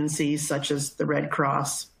agencies such as the Red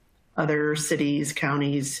Cross, other cities,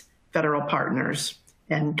 counties, federal partners,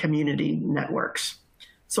 and community networks.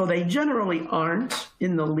 So they generally aren't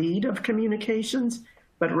in the lead of communications,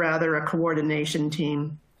 but rather a coordination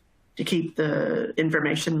team to keep the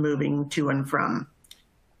information moving to and from.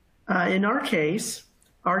 In our case,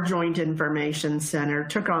 our Joint Information Center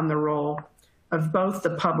took on the role of both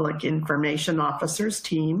the Public Information Officer's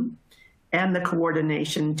team and the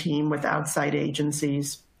coordination team with outside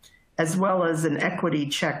agencies, as well as an equity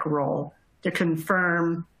check role to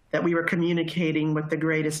confirm that we were communicating with the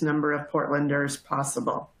greatest number of Portlanders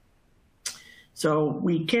possible. So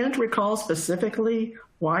we can't recall specifically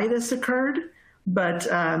why this occurred, but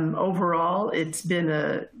overall, it's been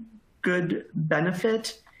a good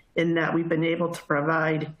benefit in that we've been able to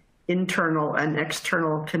provide internal and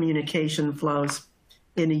external communication flows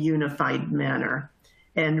in a unified manner.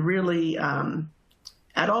 And really,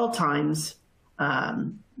 at all times,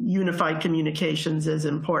 unified communications is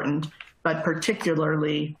important, but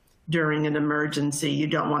particularly during an emergency, you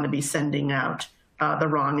don't want to be sending out the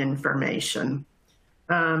wrong information.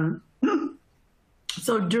 So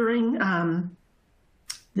during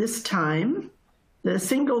this time, the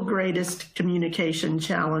single greatest communication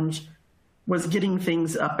challenge was getting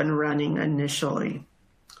things up and running initially.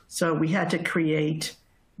 So we had to create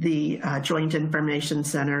the Joint Information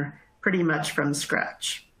Center pretty much from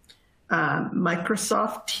scratch.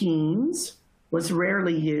 Microsoft Teams was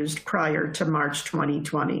rarely used prior to March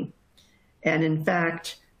 2020. And in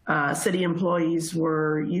fact, city employees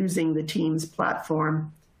were using the Teams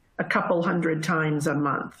platform a couple hundred times a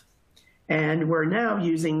month. And we're now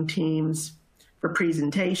using Teams for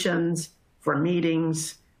presentations, for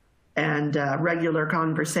meetings, and regular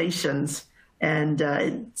conversations. And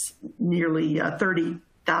it's nearly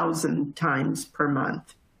 30,000 times per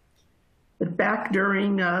month. But back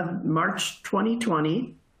during March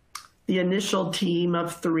 2020, the initial team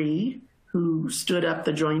of 3 who stood up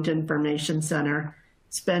the Joint Information Center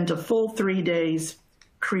spent a full 3 days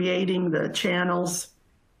creating the channels,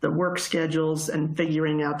 the work schedules, and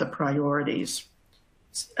figuring out the priorities.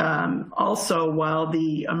 Also, while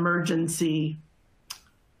the emergency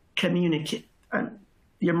coordination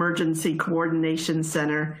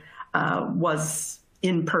center was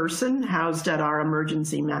in person, housed at our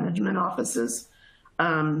emergency management offices,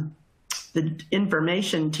 the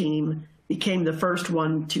information team became the first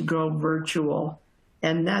one to go virtual.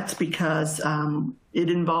 And that's because it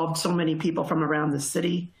involved so many people from around the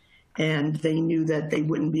city, and they knew that they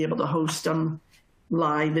wouldn't be able to host them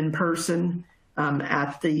live in person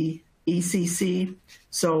at the ECC.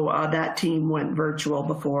 So that team went virtual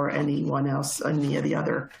before anyone else, any of the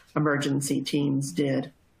other emergency teams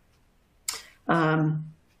did. The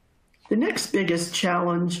next biggest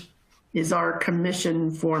challenge is our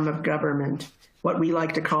commission form of government, what we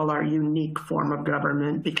like to call our unique form of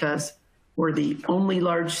government, because we're the only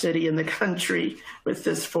large city in the country with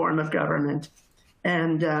this form of government.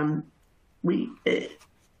 And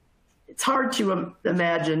it's hard to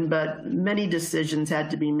imagine, but many decisions had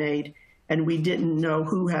to be made, and we didn't know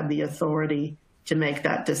who had the authority to make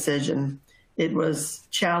that decision. It was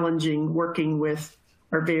challenging working with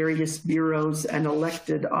our various bureaus and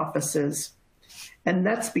elected offices. And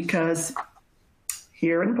that's because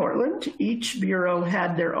here in Portland, each bureau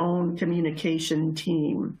had their own communication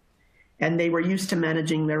team, and they were used to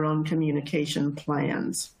managing their own communication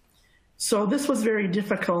plans. So this was very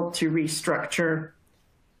difficult to restructure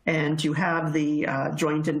and to have the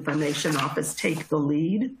Joint Information Office take the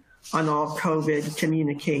lead on all COVID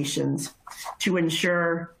communications to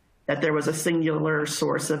ensure that there was a singular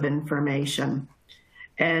source of information.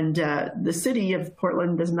 And the city of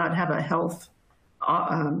Portland does not have a health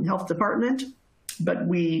department, but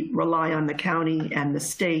we rely on the county and the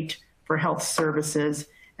state for health services.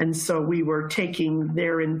 And so we were taking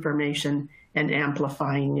their information and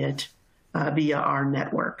amplifying it via our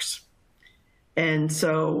networks. And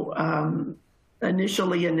so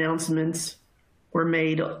initially announcements were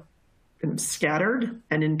made scattered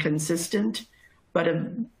and inconsistent, but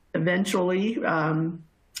eventually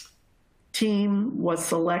team was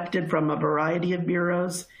selected from a variety of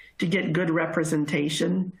bureaus to get good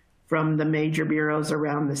representation from the major bureaus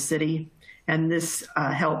around the city. And this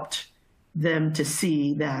helped them to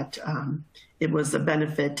see that it was a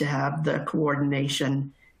benefit to have the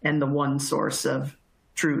coordination and the one source of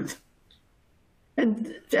truth.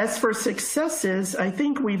 And as for successes, I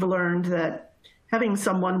think we've learned that having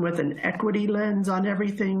someone with an equity lens on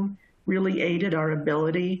everything really aided our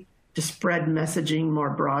ability to spread messaging more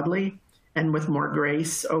broadly and with more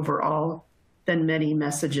grace overall than many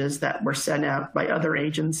messages that were sent out by other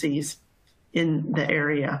agencies in the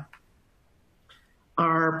area.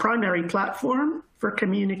 Our primary platform for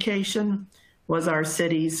communication was our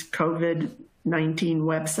city's COVID-19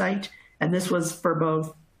 website, and this was for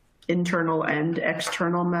both internal and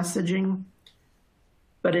external messaging.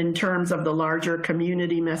 But in terms of the larger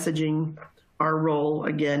community messaging, our role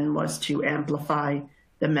again was to amplify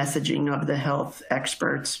the messaging of the health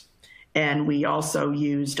experts. And we also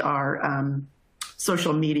used our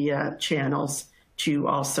social media channels to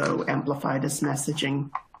also amplify this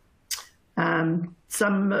messaging.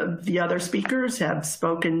 Some of the other speakers have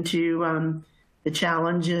spoken to the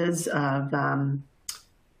challenges of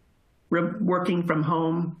working from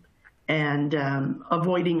home, and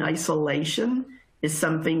avoiding isolation is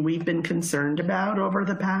something we've been concerned about over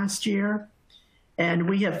the past year. And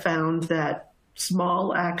we have found that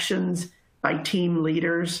small actions by team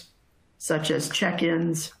leaders, such as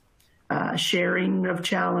check-ins, sharing of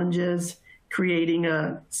challenges, creating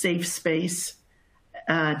a safe space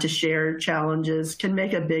to share challenges, can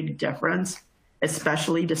make a big difference,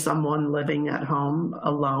 especially to someone living at home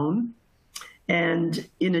alone. And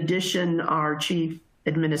in addition, our chief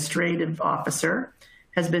administrative officer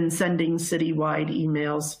has been sending citywide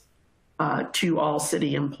emails to all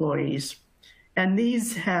city employees. And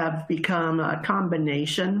these have become a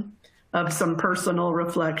combination of some personal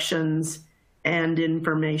reflections and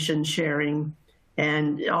information sharing.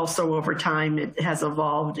 And also over time, it has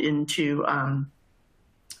evolved into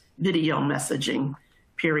video messaging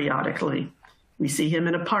periodically. We see him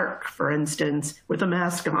in a park, for instance, with a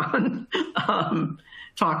mask on,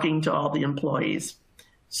 talking to all the employees.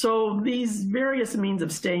 So these various means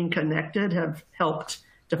of staying connected have helped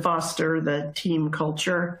to foster the team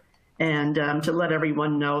culture and to let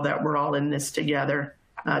everyone know that we're all in this together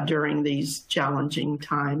during these challenging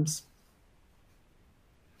times.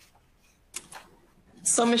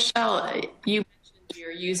 So Michelle, you mentioned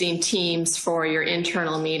you're using Teams for your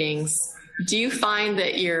internal meetings. Do you find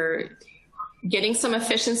that you're getting some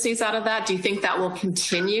efficiencies out of that? Do you think that will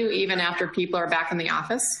continue even after people are back in the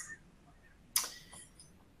office?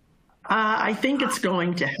 I think it's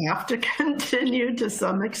going to have to continue to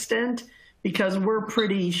some extent, because we're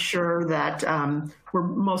pretty sure that we're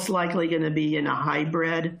most likely going to be in a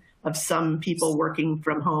hybrid of some people working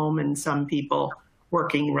from home and some people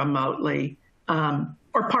working remotely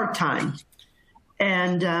or part-time.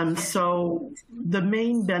 And so the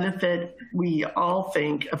main benefit we all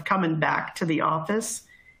think of coming back to the office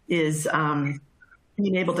is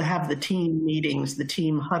being able to have the team meetings, the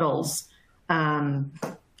team huddles.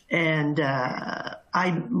 And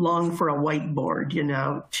I long for a whiteboard,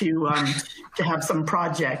 to have some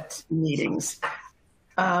project meetings.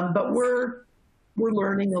 But we're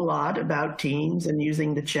learning a lot about Teams and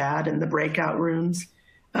using the chat and the breakout rooms.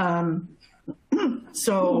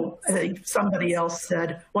 So I think somebody else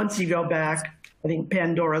said, once you go back, I think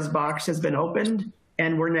Pandora's box has been opened,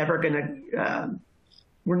 and we're never going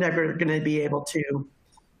to be able to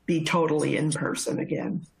be totally in person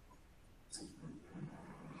again.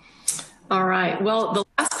 All right. Well, the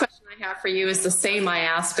last question I have for you is the same I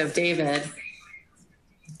asked of David.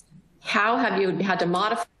 How have you had to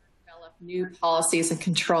modify and develop new policies and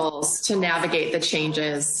controls to navigate the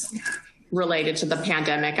changes related to the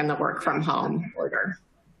pandemic and the work from home order?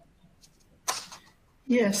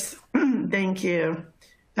 Yes, thank you.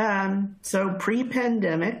 So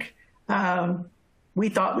pre-pandemic, we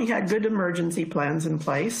thought we had good emergency plans in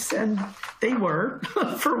place, and they were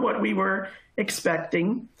for what we were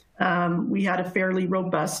expecting. We had a fairly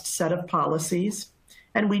robust set of policies,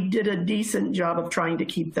 and we did a decent job of trying to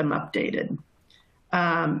keep them updated.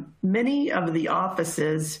 Many of the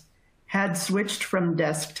offices had switched from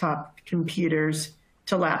desktop computers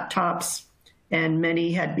to laptops, and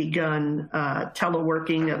many had begun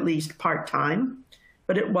teleworking at least part-time,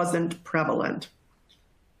 but it wasn't prevalent.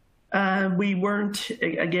 We weren't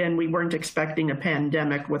expecting a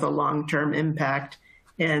pandemic with a long-term impact.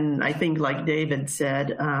 And I think, like David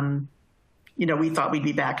said, we thought we'd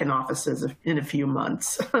be back in offices in a few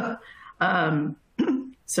months.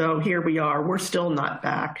 So here we are. We're still not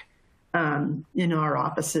back in our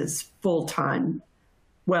offices full time.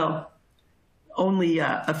 Well, only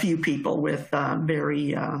a few people with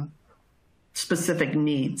very specific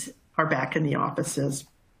needs are back in the offices.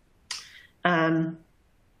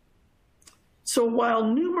 So while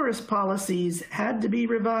numerous policies had to be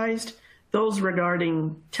revised, those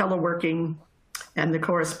regarding teleworking and the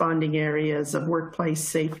corresponding areas of workplace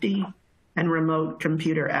safety and remote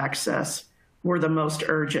computer access were the most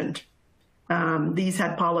urgent. These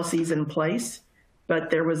had policies in place, but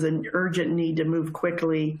there was an urgent need to move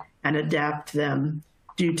quickly and adapt them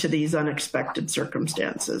due to these unexpected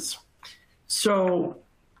circumstances. So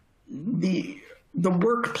the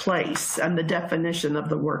workplace and the definition of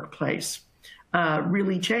the workplace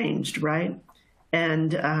really changed, right?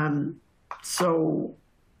 And so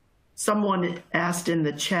someone asked in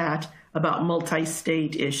the chat about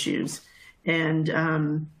multi-state issues.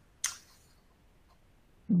 And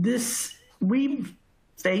we've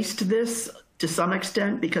faced this to some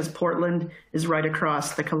extent because Portland is right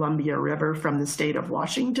across the Columbia River from the state of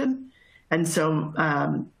Washington. And so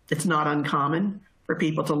it's not uncommon for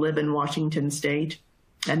people to live in Washington state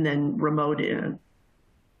and then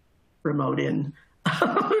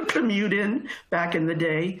commute in back in the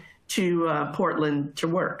day to Portland to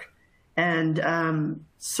work. And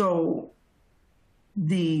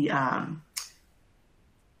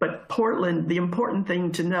but Portland, the important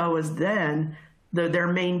thing to know is then their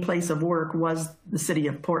main place of work was the city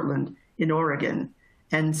of Portland in Oregon.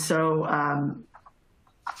 And so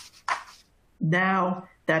now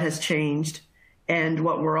that has changed. And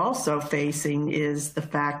what we're also facing is the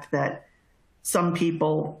fact that some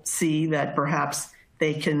people see that perhaps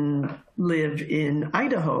they can live in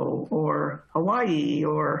Idaho or Hawaii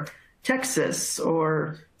or Texas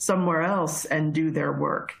or somewhere else and do their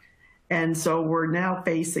work. And so we're now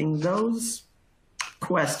facing those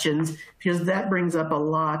questions because that brings up a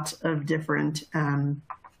lot of different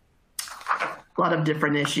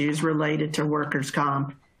issues related to workers'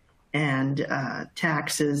 comp and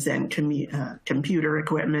taxes and computer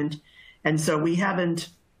equipment. And so we haven't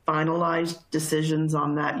finalized decisions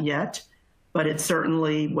on that yet, but it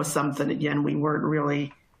certainly was something, again, we weren't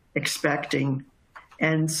really expecting.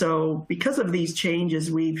 And so because of these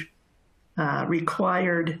changes, we've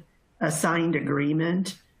required a signed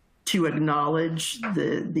agreement to acknowledge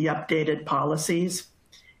the updated policies.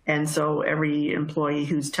 And so every employee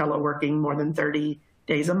who's teleworking more than 30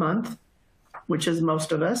 days a month, which is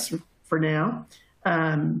most of us for now,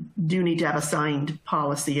 do need to have a signed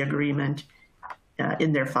policy agreement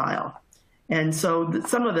in their file. And so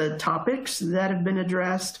some of the topics that have been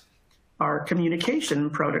addressed are communication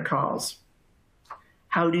protocols.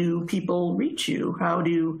 How do people reach you? How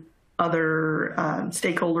do other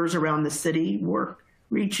stakeholders around the city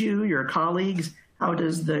reach you, your colleagues? How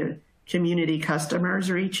does the community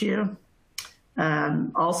customers reach you?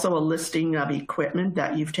 Also a listing of equipment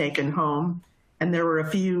that you've taken home. And there were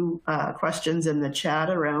a few questions in the chat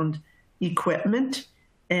around equipment.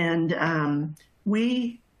 And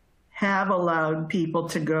we have allowed people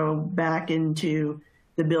to go back into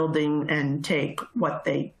the building and take what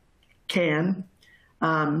they can.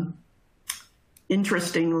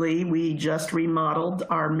 Interestingly, we just remodeled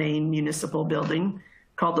our main municipal building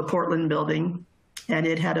called the Portland Building, and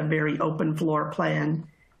it had a very open floor plan,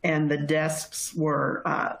 and the desks were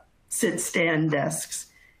sit-stand desks.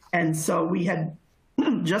 And so we had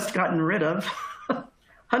just gotten rid of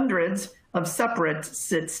hundreds of separate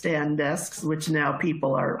sit-stand desks, which now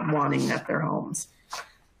people are wanting at their homes.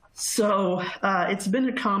 So it's been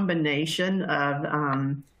a combination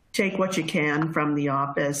of take what you can from the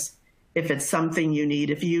office. If it's something you need,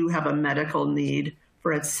 if you have a medical need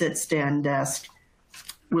for a sit-stand desk,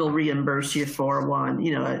 we'll reimburse you for one,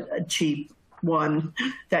 a cheap one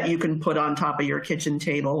that you can put on top of your kitchen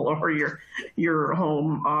table or your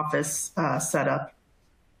home office setup.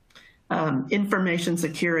 Information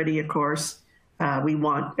security, of course, we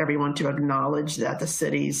want everyone to acknowledge that the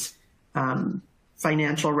city's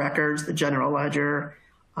financial records, the general ledger,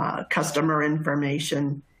 customer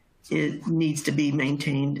information, it needs to be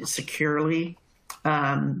maintained securely.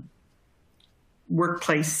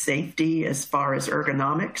 Workplace safety as far as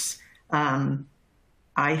ergonomics.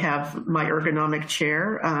 I have my ergonomic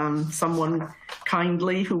chair. Someone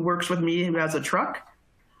kindly who works with me who has a truck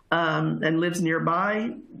and lives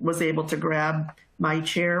nearby was able to grab my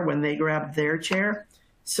chair when they grabbed their chair.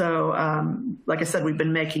 So like I said, we've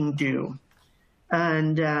been making do.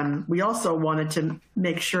 And we also wanted to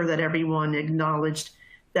make sure that everyone acknowledged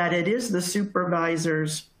that it is the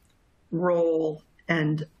supervisor's role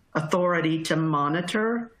and authority to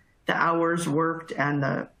monitor the hours worked and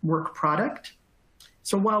the work product.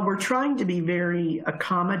 So while we're trying to be very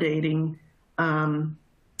accommodating,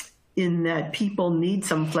 in that people need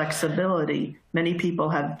some flexibility. Many people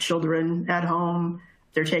have children at home.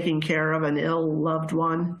 They're taking care of an ill loved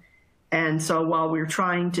one. And so while we're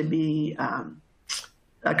trying to be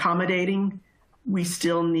accommodating, we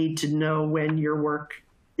still need to know when your work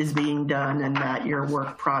is being done and that your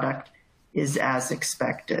work product is as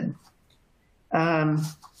expected.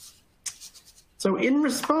 So in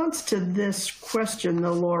response to this question,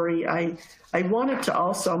 though, Laurie, I wanted to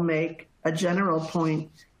also make a general point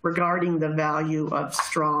regarding the value of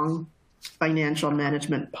strong financial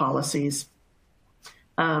management policies.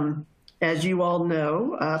 As you all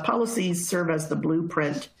know, policies serve as the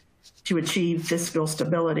blueprint to achieve fiscal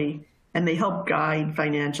stability, and they help guide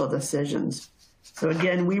financial decisions. So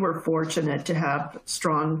again, we were fortunate to have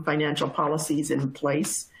strong financial policies in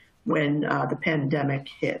place when the pandemic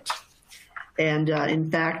hit. And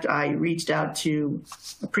in fact, I reached out to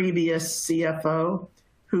a previous CFO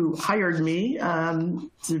who hired me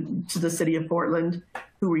to the city of Portland,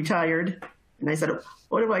 who retired. And I said,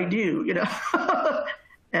 what do I do?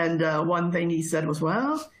 And one thing he said was,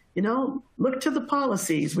 well, look to the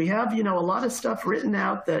policies. We have, a lot of stuff written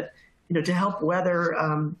out that, to help weather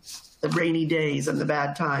the rainy days and the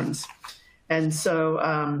bad times. And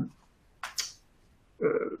so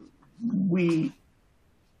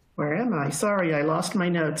where am I? Sorry, I lost my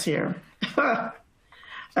notes here.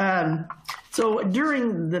 So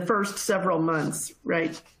during the first several months,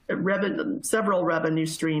 right, several revenue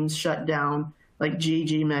streams shut down, like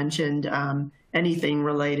Gigi mentioned, anything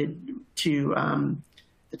related to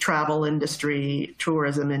the travel industry,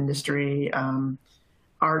 tourism industry,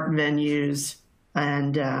 art venues,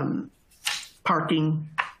 and parking,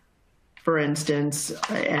 for instance,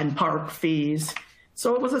 and park fees.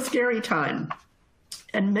 So it was a scary time.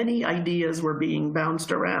 And many ideas were being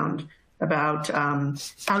bounced around about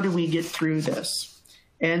how do we get through this.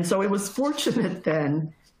 And so it was fortunate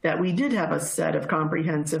then that we did have a set of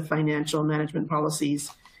comprehensive financial management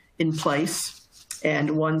policies in place,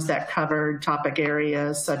 and ones that covered topic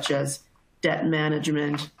areas such as debt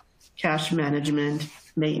management, cash management,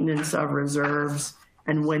 maintenance of reserves,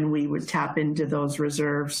 and when we would tap into those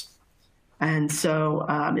reserves. And so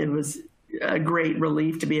it was a great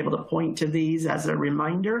relief to be able to point to these as a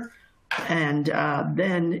reminder. And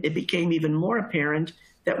then it became even more apparent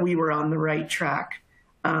that we were on the right track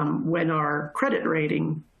when our credit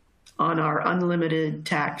rating on our unlimited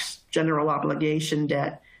tax general obligation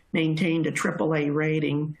debt maintained a AAA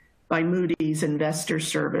rating by Moody's Investor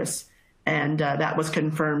Service. And that was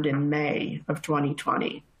confirmed in May of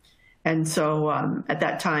 2020. And so at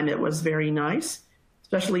that time, it was very nice,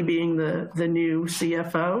 especially being the new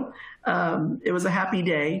CFO. It was a happy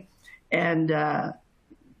day. And,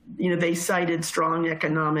 they cited strong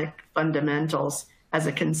economic fundamentals as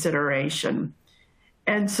a consideration.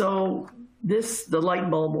 And so the light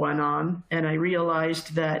bulb went on, and I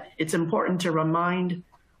realized that it's important to remind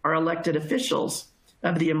our elected officials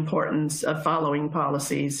of the importance of following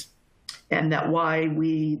policies, and that why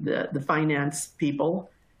we, the finance people,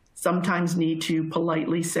 sometimes need to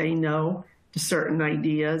politely say no to certain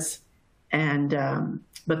ideas. And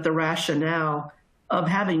but the rationale of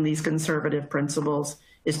having these conservative principles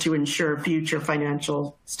is to ensure future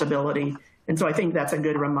financial stability. And so I think that's a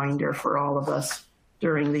good reminder for all of us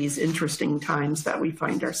during these interesting times that we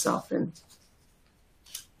find ourselves in.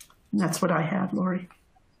 And that's what I have, Laurie.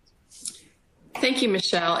 Thank you,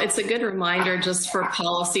 Michelle. It's a good reminder just for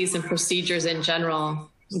policies and procedures in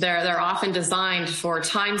general. They're often designed for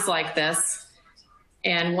times like this.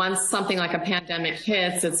 And once something like a pandemic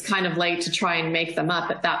hits, it's kind of late to try and make them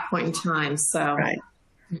up at that point in time. So, right,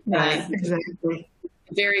 exactly.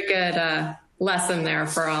 Very good lesson there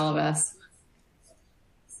for all of us.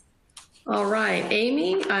 All right,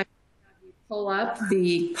 Amy, I pull up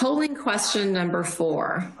the polling question number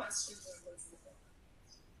 4.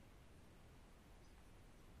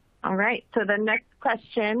 All right, so the next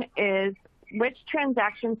question is, which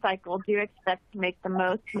transaction cycle do you expect to make the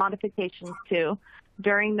most modifications to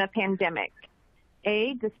during the pandemic?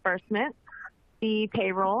 A, disbursement, B,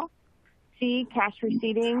 payroll, C, cash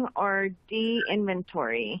receipting, or D,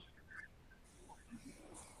 inventory?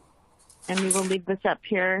 And we will leave this up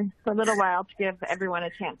here for a little while to give everyone a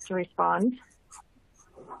chance to respond.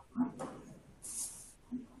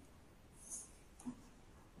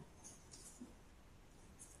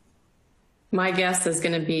 My guess is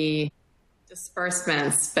going to be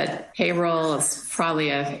disbursements, but payroll is probably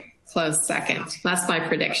a close second. That's my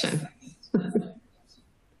prediction.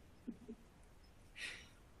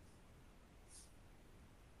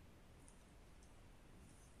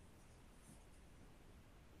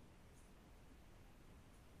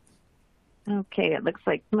 Okay, it looks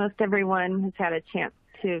like most everyone has had a chance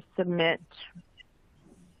to submit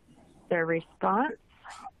their response.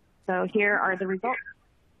 So here are the results.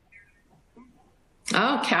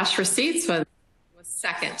 Oh, cash receipts was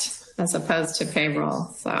second as opposed to payroll.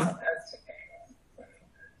 So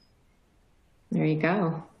there you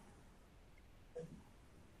go.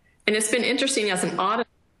 And it's been interesting as an auditor,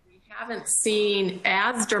 we haven't seen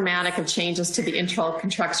as dramatic of changes to the internal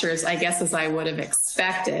contractors, I guess, as I would have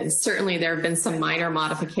expected. Certainly there have been some minor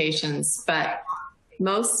modifications, but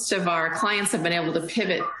most of our clients have been able to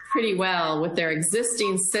pivot pretty well with their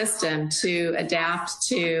existing system to adapt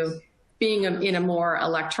to being in a more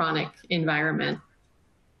electronic environment.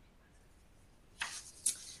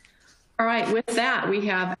 All right, with that, we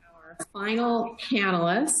have our final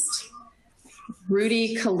panelist,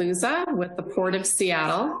 Rudy Kaluza with the Port of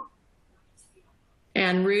Seattle.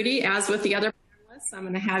 And Rudy, as with the other panelists, I'm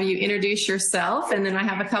going to have you introduce yourself, and then I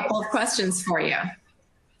have a couple of questions for you.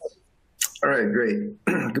 All right, great.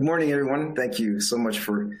 Good morning, everyone. Thank you so much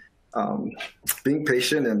for being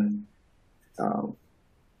patient and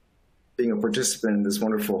being a participant in this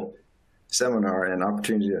wonderful seminar and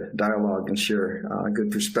opportunity to dialogue and share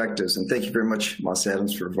good perspectives. And thank you very much, Moss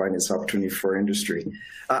Adams, for providing this opportunity for our industry.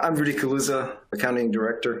 I'm Rudy Kaluza, Accounting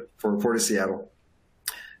Director for Port of Seattle.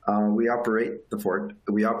 We operate the port.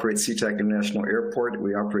 We operate SeaTac International Airport.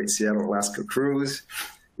 We operate Seattle Alaska Cruise.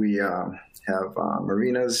 We have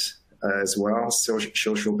marinas as well,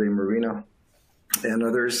 Social Bay Marina and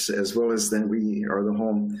others, as well as then we are the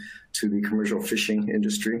home to the commercial fishing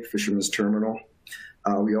industry, Fisherman's Terminal.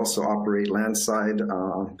 We also operate landside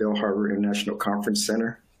Bell Harbor International Conference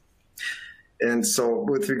Center. And so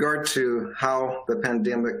with regard to how the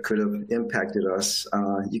pandemic could have impacted us,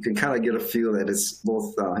 you can kind of get a feel that it's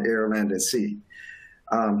both air, land, and sea.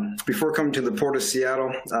 Before coming to the Port of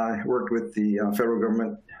Seattle, I worked with the federal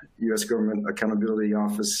government, U.S. Government Accountability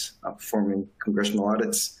Office, performing congressional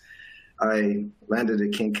audits. I landed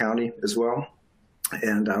at King County as well,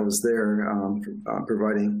 and I was there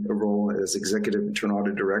providing a role as Executive Internal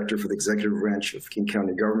Audit Director for the Executive Branch of King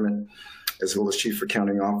County Government, as well as Chief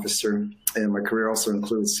Accounting Officer. And my career also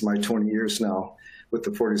includes my 20 years now with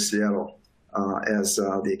the Port of Seattle as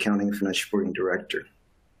the Accounting and Financial Reporting Director.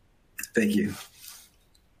 Thank you.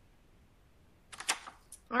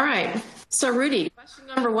 All right. So Rudy, question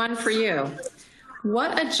number one for you.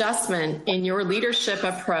 What adjustment in your leadership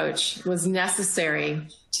approach was necessary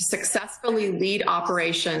to successfully lead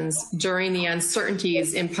operations during the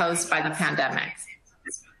uncertainties imposed by the pandemic?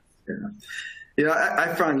 Yeah,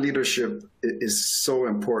 I find leadership is so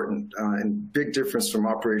important and big difference from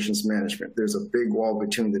operations management. There's a big wall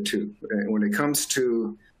between the two. And when it comes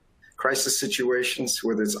to crisis situations,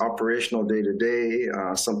 whether it's operational day-to-day,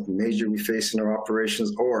 something major we face in our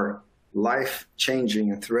operations, or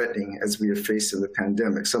life-changing and threatening as we have faced in the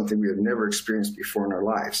pandemic, something we have never experienced before in our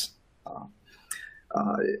lives.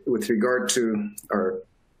 With regard to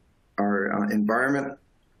our environment,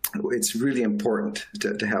 it's really important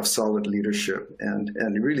to have solid leadership and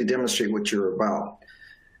really demonstrate what you're about.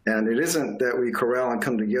 And it isn't that we corral and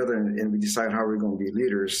come together and we decide how we're going to be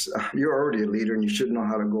leaders. You're already a leader, and you should know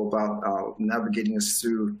how to go about navigating us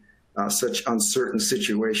through such uncertain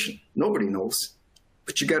situation. Nobody knows,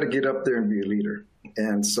 but you got to get up there and be a leader.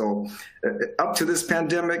 And so up to this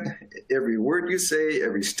pandemic, every word you say,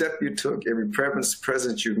 every step you took, every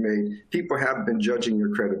presence you've made, people have been judging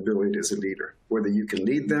your credibility as a leader, whether you can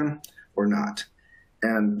lead them or not.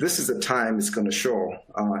 And this is a time it's going to show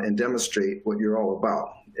and demonstrate what you're all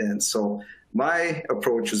about. And so my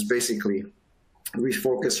approach is basically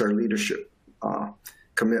refocus our leadership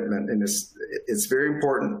commitment. And it's very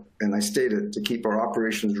important, and I stated, to keep our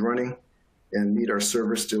operations running and meet our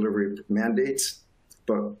service delivery mandates.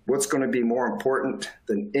 But what's going to be more important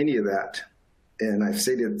than any of that, and I've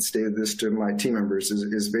stated this to my team members,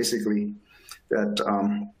 is basically that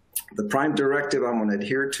the prime directive I'm going to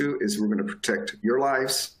adhere to is we're going to protect your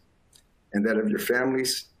lives and that of your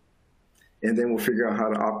families, and then we'll figure out how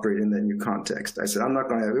to operate in that new context. I said, I'm not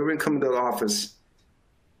going to have everyone come into the office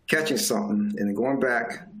catching something and then going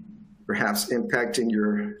back, perhaps impacting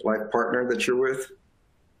your life partner that you're with,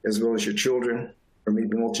 as well as your children, or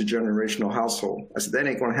maybe multi-generational household. I said, that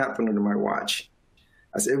ain't going to happen under my watch.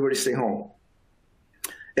 I said, everybody stay home.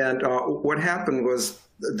 And what happened was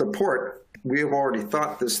the port, we have already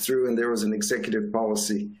thought this through, and there was an executive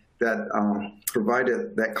policy that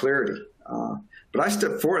provided that clarity. But I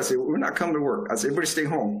stepped forward. I said, we're not coming to work. I said, everybody stay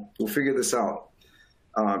home. We'll figure this out.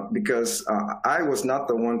 Because I was not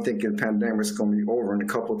the one thinking the pandemic is going to be over in a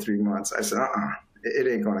couple, 3 months. I said, it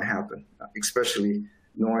ain't going to happen, especially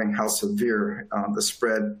knowing how severe the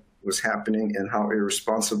spread was happening and how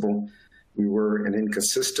irresponsible we were and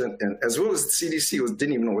inconsistent, and as well as the CDC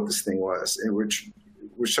didn't even know what this thing was, and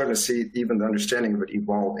we're starting to see even the understanding of it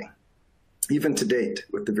evolving, even to date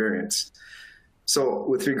with the variants. So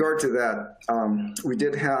with regard to that, we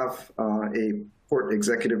did have a port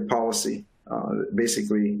executive policy,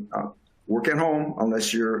 basically work at home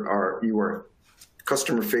unless you are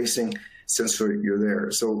customer facing, since you're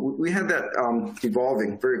there. So we had that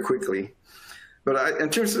evolving very quickly. But in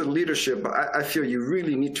terms of leadership, I feel you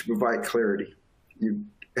really need to provide clarity.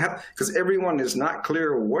 Because everyone is not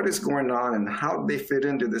clear what is going on and how they fit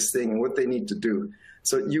into this thing and what they need to do.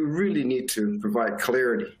 So you really need to provide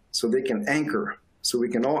clarity so they can anchor, so we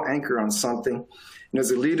can all anchor on something. And as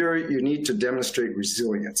a leader, you need to demonstrate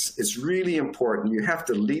resilience. It's really important. You have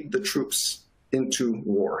to lead the troops into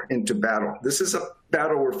war, into battle. This is a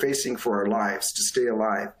battle we're facing for our lives, to stay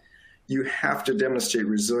alive. You have to demonstrate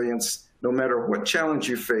resilience. No matter what challenge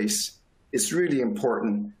you face, it's really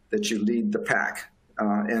important that you lead the pack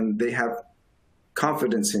and they have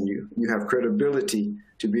confidence in you. You have credibility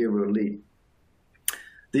to be able to lead.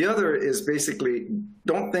 The other is basically,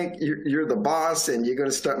 don't think you're the boss and you're going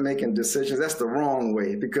to start making decisions. That's the wrong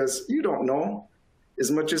way, because you don't know as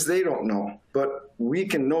much as they don't know. But we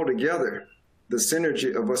can know together the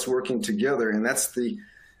synergy of us working together, and that's the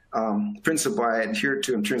principle I adhere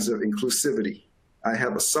to in terms of inclusivity. I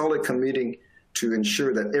have a solid committee to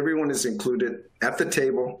ensure that everyone is included at the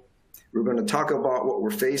table. We're going to talk about what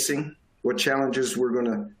we're facing, what challenges we're going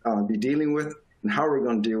to be dealing with, and how we're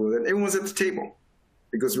going to deal with it. Everyone's at the table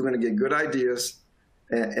because we're going to get good ideas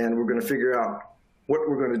and we're going to figure out what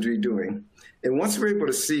we're going to be doing. And once we're able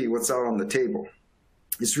to see what's out on the table,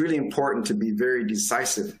 it's really important to be very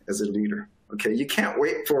decisive as a leader. Okay, you can't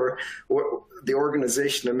wait for the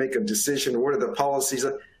organization to make a decision or what are the policies.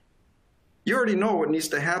 You already know what needs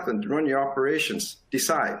to happen to run your operations.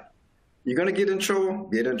 Decide. You're going to get in trouble?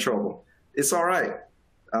 Get in trouble. It's all right.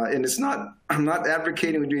 And I'm not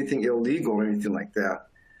advocating we do anything illegal or anything like that.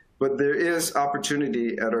 But there is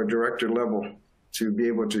opportunity at our director level to be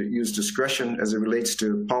able to use discretion as it relates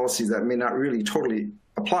to policies that may not really totally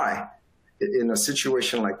apply in a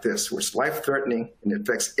situation like this, where it's life-threatening and it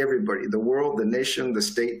affects everybody, the world, the nation, the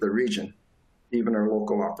state, the region, even our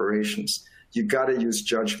local operations. You got to use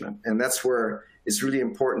judgment. And that's where it's really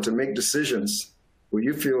important to make decisions where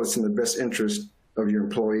you feel it's in the best interest of your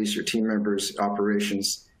employees, your team members,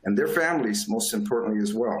 operations, and their families, most importantly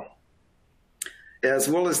as well. As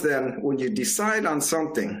well as then, when you decide on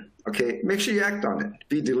something, okay, make sure you act on it.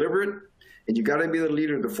 Be deliberate, and you got to be the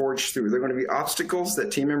leader to forge through. There are going to be obstacles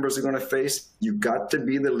that team members are going to face. You got to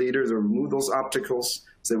be the leader to remove those obstacles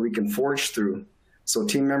so that we can forge through, so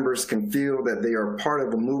team members can feel that they are part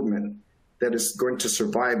of a movement that is going to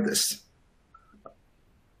survive this.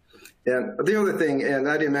 And the other thing, and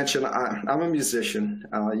I didn't mention, I'm a musician,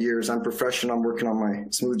 I'm professional. I'm working on my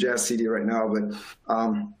smooth jazz CD right now, but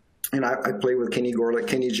and I played with Kenny Gorlick,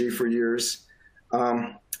 Kenny G for years.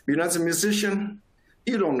 As a musician,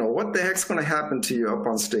 you don't know what the heck's going to happen to you up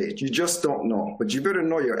on stage. You just don't know, but you better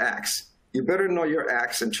know your acts. You better know your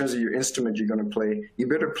acts in terms of your instrument you're going to play. You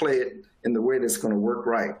better play it in the way that's going to work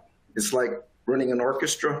right. It's like running an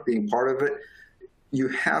orchestra, being part of it. You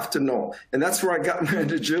have to know. And that's where I got my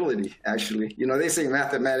agility, actually. They say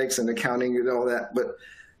mathematics and accounting and all that, but,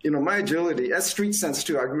 my agility, that's street sense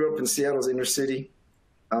too. I grew up in Seattle's inner city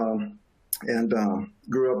and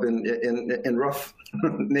grew up in rough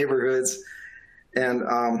neighborhoods. And,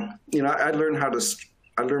 I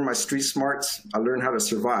learned my street smarts. I learned how to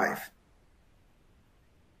survive.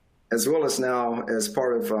 As well as now, as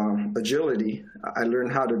part of agility, I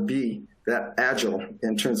learned how to be that agile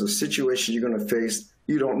in terms of situations you're going to face.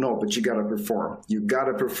 You don't know, but you got to perform. You got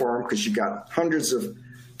to perform because you got hundreds of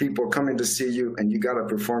people coming to see you, and you got to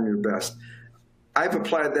perform your best. I've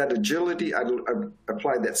applied that agility. I've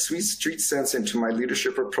applied that sweet street sense into my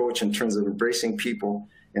leadership approach in terms of embracing people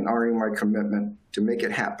and honoring my commitment to make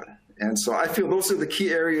it happen. And so I feel those are the key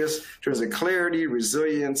areas in terms of clarity,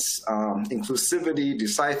 resilience, inclusivity,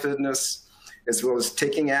 decisiveness, as well as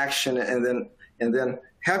taking action, and then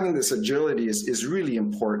having this agility is really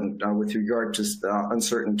important with regard to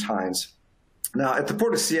uncertain times. Now, at the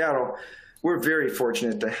Port of Seattle, we're very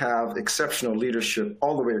fortunate to have exceptional leadership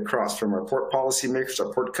all the way across, from our port policymakers,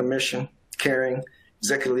 our port commission, caring,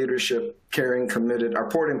 executive leadership, caring, committed, our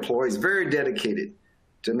port employees, very dedicated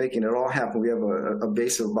to making it all happen. We have a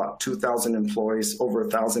base of about 2,000 employees, over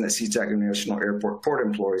 1,000 at SeaTac International Airport, port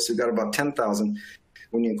employees. We've got about 10,000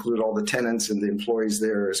 when you include all the tenants and the employees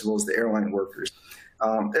there, as well as the airline workers.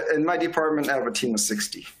 In my department, I have a team of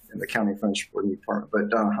 60 in the County Financial Reporting Department.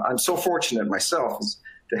 But I'm so fortunate myself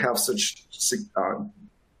to have such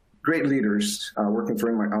great leaders working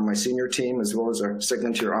for on my senior team, as well as our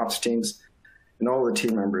second tier ops teams and all the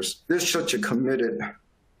team members. There's such a committed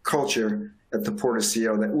culture at the Port of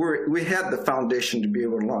Seattle that we had the foundation to be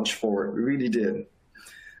able to launch forward. We really did.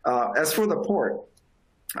 As for the port,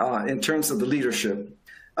 in terms of the leadership,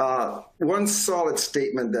 one solid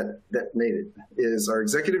statement that made it is our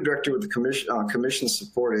executive director with the commission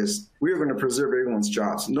support is we are going to preserve everyone's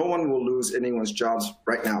jobs. No one will lose anyone's jobs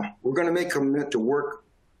right now. We're going to make a commitment to work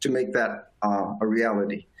to make that a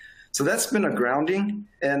reality. So that's been a grounding,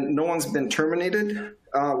 and no one's been terminated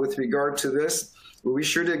with regard to this. We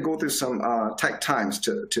sure did go through some tight times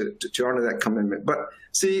to honor that commitment. But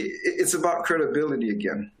see, it's about credibility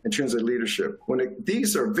again in terms of leadership.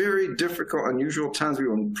 These are very difficult, unusual times we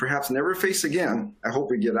will perhaps never face again. I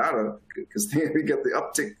hope we get out of it, because we get the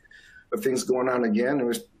uptick of things going on again, and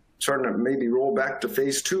we're starting to maybe roll back to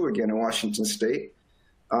phase 2 again in Washington State.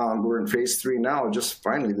 We're in phase 3 now, just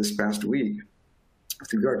finally this past week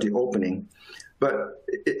with regard to opening. But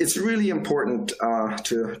it's really important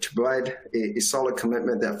to provide a solid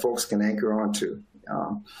commitment that folks can anchor onto.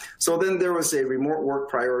 So then there was a remote work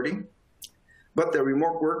priority, but the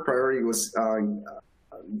remote work priority was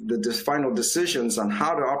the final decisions on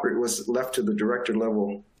how to operate was left to the director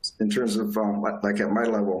level in terms of like at my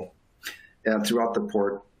level and throughout the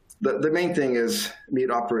port. The main thing is meet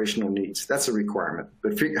operational needs. That's a requirement.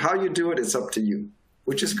 But how you do it, it's up to you,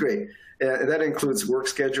 which is great. That includes work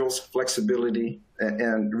schedules, flexibility,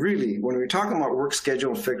 and really, when we're talking about work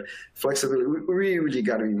schedule and flexibility, we really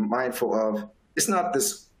got to be mindful of, it's not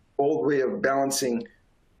this old way of balancing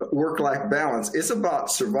work-life balance. It's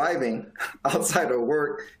about surviving outside of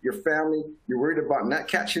work, your family, you're worried about not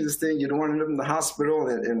catching this thing, you don't want to live in the hospital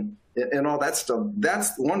and all that stuff.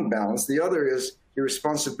 That's one balance. The other is your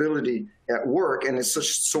responsibility at work, and it's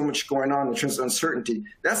so much going on in terms of uncertainty.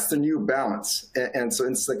 That's the new balance. And so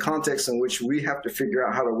it's the context in which we have to figure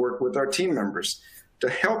out how to work with our team members to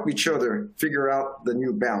help each other figure out the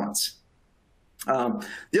new balance.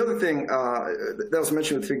 The other thing that was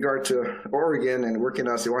mentioned with regard to Oregon and working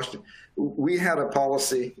out in Washington, we had a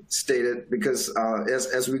policy stated because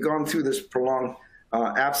as we've gone through this prolonged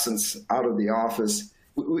absence out of the office,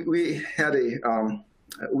 we had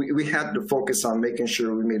to focus on making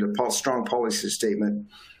sure we made a strong policy statement,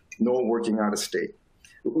 no working out of state.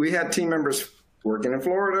 We had team members working in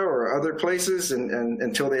Florida or other places, and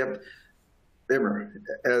until they were,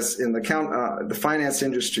 as in the finance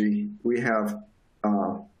industry, we have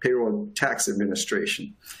payroll tax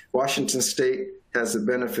administration. Washington State has the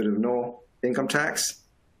benefit of no income tax.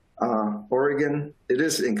 Oregon, it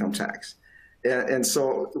is income tax. And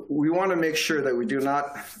so we want to make sure that we do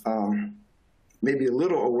not maybe a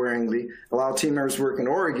little awareingly allow team members to work in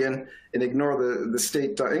Oregon and ignore the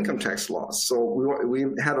state income tax laws. So we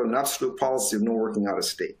had an absolute policy of no working out of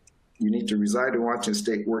state. You need to reside in Washington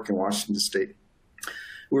State, work in Washington State.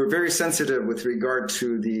 We're very sensitive with regard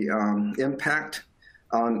to the impact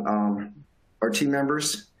on our team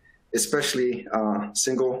members, especially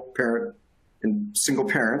single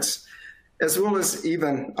parents, as well as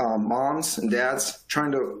even moms and dads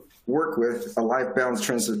trying to work with a life balance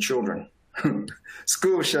trends of children.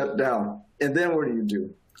 School shut down, and then what do you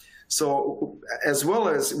do? So as well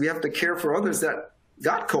as we have to care for others that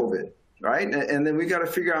got COVID, right? And then we got to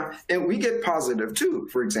figure out, and we get positive too,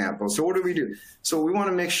 for example. So what do we do? So we want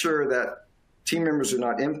to make sure that team members are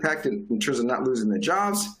not impacted in terms of not losing their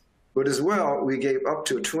jobs, but as well, we gave up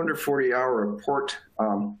to a 240-hour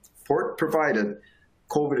port-provided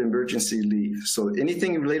COVID emergency leave. So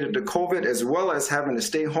anything related to COVID, as well as having to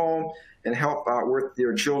stay home and help out with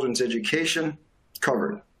your children's education,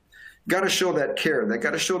 covered. Got to show that care. They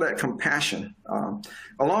got to show that compassion.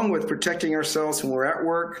 Along with protecting ourselves when we're at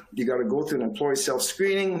work, you got to go through an employee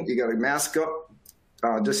self-screening. You got to mask up,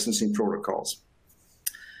 distancing protocols.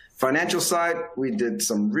 Financial side, we did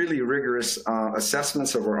some really rigorous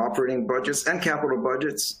assessments of our operating budgets and capital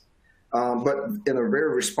budgets, but in a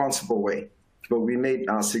very responsible way. But we made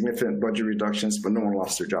significant budget reductions, but no one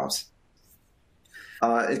lost their jobs.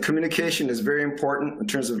 Communication is very important in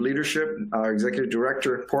terms of leadership. Our executive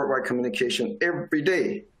director, port-wide communication, every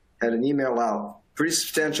day had an email out, pretty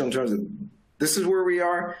substantial in terms of this is where we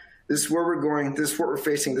are, this is where we're going, this is what we're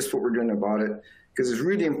facing, this is what we're doing about it. Because it's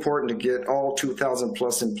really important to get all 2,000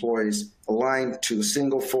 plus employees aligned to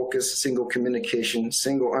single focus, single communication,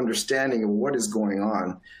 single understanding of what is going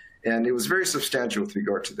on. And it was very substantial with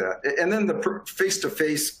regard to that. And then the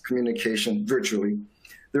face-to-face communication virtually.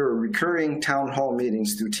 There were recurring town hall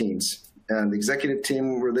meetings through Teams, and the executive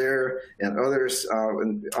team were there and others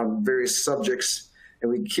on various subjects, and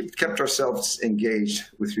we kept ourselves engaged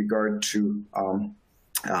with regard to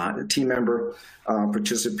team member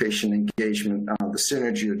participation, engagement, the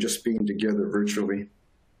synergy of just being together virtually.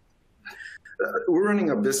 We're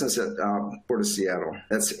running a business at Port of Seattle.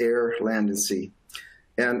 That's air, land, and sea.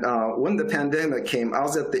 And when the pandemic came, I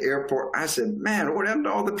was at the airport. I said, man, what happened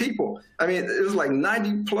to all the people? I mean, it was like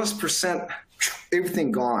 90+%,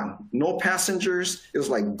 everything gone. No passengers. It was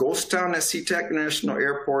like ghost town at SeaTac International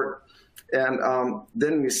Airport. And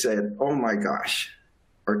then we said, oh my gosh,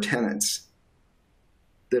 our tenants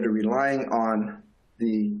that are relying on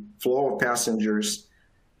the flow of passengers,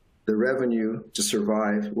 the revenue to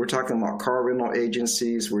survive. We're talking about car rental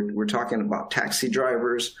agencies. We're talking about taxi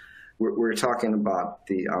drivers. We're talking about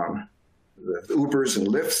the Ubers and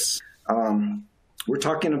Lyfts. We're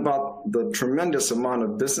talking about the tremendous amount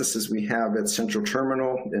of businesses we have at Central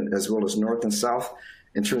Terminal, and as well as North and South,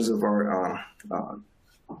 in terms of our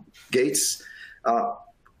gates.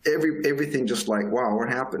 Everything just like, wow, what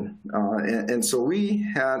happened? And so we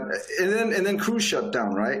had, and then cruise shut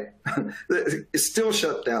down, right? It's still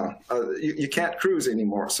shut down. You can't cruise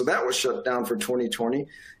anymore. So that was shut down for 2020.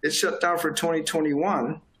 It's shut down for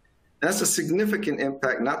 2021. That's a significant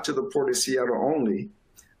impact, not to the Port of Seattle only,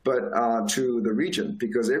 but to the region,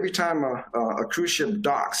 because every time a cruise ship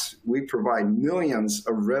docks, we provide millions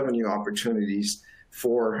of revenue opportunities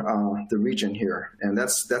for the region here. And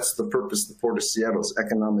that's the purpose of the Port of Seattle's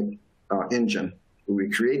economic engine. We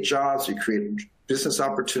create jobs, we create business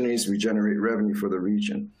opportunities, we generate revenue for the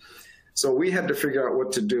region. So we had to figure out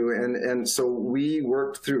what to do. And so we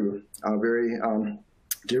worked through very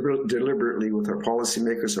deliberately with our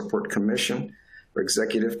policymakers, our Port Commission, our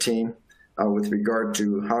executive team, with regard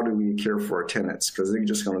to how do we care for our tenants, because they're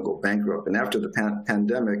just going to go bankrupt. And after the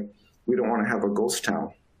pandemic, we don't want to have a ghost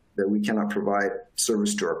town that we cannot provide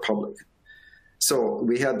service to our public. So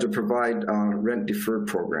we had to provide a rent deferred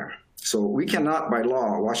program. So we cannot, by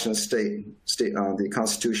law, Washington State, the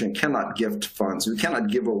Constitution cannot gift funds. We cannot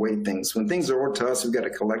give away things. When things are owed to us, we've got to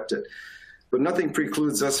collect it. But nothing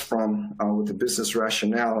precludes us from, with the business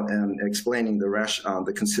rationale and explaining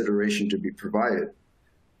the consideration to be provided,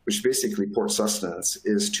 which basically Port sustenance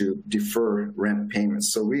is to defer rent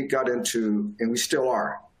payments. So we got into, and we still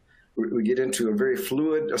are, we get into a very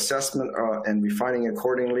fluid assessment and refining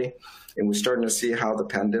accordingly. And we're starting to see how the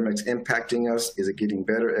pandemic's impacting us. Is it getting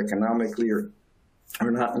better economically or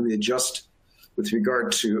not? And we adjust with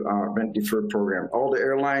regard to rent deferred program. All the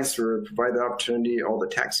airlines provide the opportunity, all the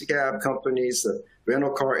taxi cab companies, the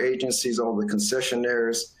rental car agencies, all the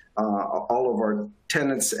concessionaires, all of our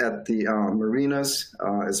tenants at the marinas,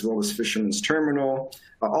 as well as Fisherman's Terminal,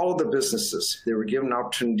 all of the businesses, they were given an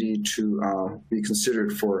opportunity to be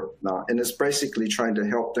considered for, and it's basically trying to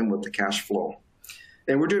help them with the cash flow.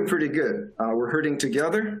 And we're doing pretty good. We're hurting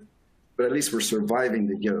together, but at least we're surviving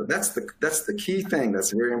together. That's the key thing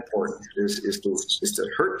that's very important, is to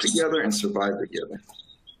hurt together and survive together.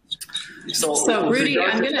 So Rudy,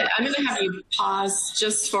 I'm gonna have you pause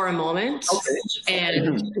just for a moment, okay.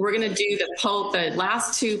 And we're gonna do the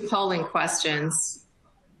last two polling questions.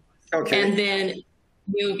 Okay. And then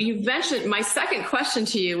you mentioned, my second question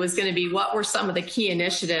to you was going to be, what were some of the key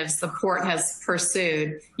initiatives the Port has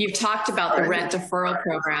pursued? You've talked about the rent deferral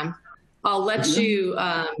program. I'll let you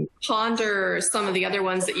ponder some of the other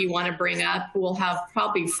ones that you want to bring up. We'll have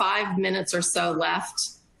probably 5 minutes or so left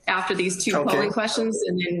after these two polling questions,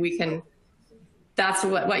 and then we can, that's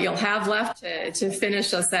what you'll have left to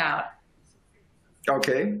finish us out.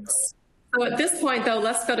 Okay. So at this point, though,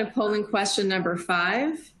 let's go to polling question number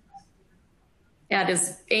 5. And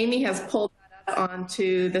as Amy has pulled that up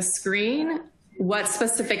onto the screen, what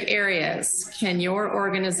specific areas can your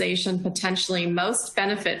organization potentially most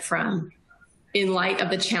benefit from in light of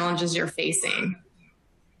the challenges you're facing?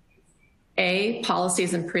 A,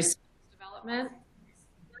 policies and procedures development.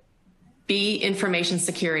 B, information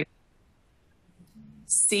security.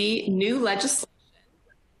 C, new legislation.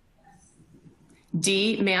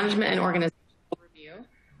 D, management and organizational review.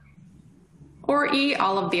 Or E,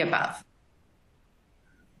 all of the above.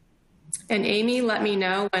 And Amy, let me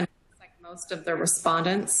know when most of the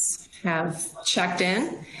respondents have checked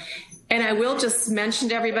in. And I will just mention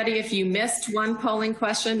to everybody, if you missed one polling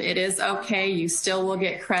question, it is okay. You still will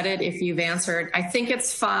get credit if you've answered. I think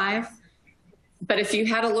it's 5. But if you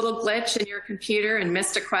had a little glitch in your computer and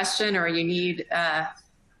missed a question, or you need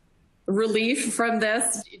relief from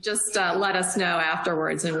this, just let us know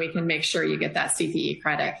afterwards and we can make sure you get that CPE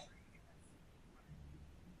credit.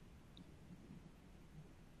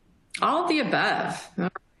 All of the above.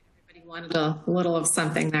 Everybody wanted a little of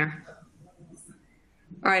something there.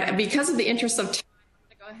 All right, because of the interest of time,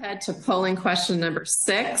 I'm going to go ahead to polling question number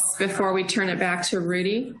 6 before we turn it back to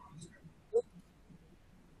Rudy.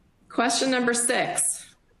 Question number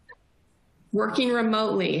 6. working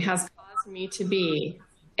remotely has caused me to be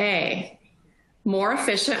A, more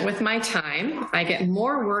efficient with my time. I get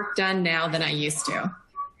more work done now than I used to.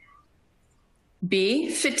 B,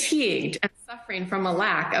 fatigued and suffering from a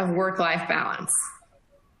lack of work-life balance.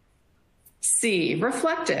 C,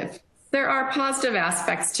 reflective. There are positive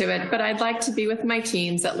aspects to it, but I'd like to be with my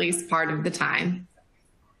teams at least part of the time.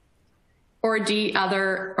 Or D,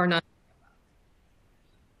 other or none.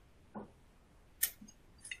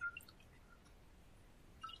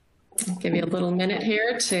 I'll give you a little minute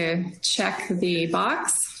here to check the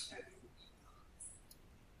box.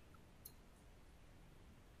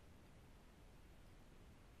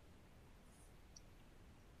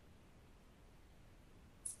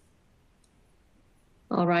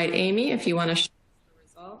 All right, Amy, if you want to show the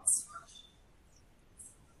results.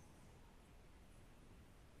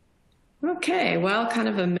 Okay, well, kind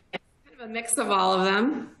of a mix of all of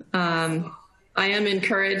them. I am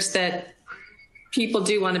encouraged that people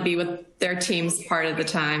do want to be with their teams part of the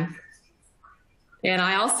time. And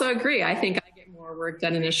I also agree. I think I get more work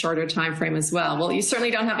done in a shorter time frame as well. Well, you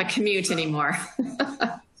certainly don't have a commute anymore.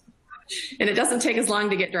 And it doesn't take as long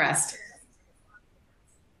to get dressed.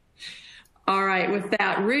 All right, with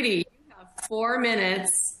that, Rudy, you have 4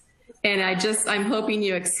 minutes, and I'm hoping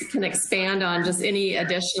you can expand on just any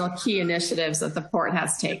additional key initiatives that the port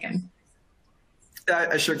has taken.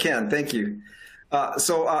 I sure can, thank you.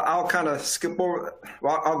 So I'll kind of skip over,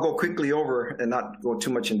 well, I'll go quickly over and not go too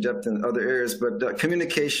much in depth in other areas, but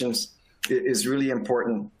communications is really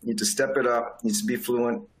important. You need to step it up, it needs to be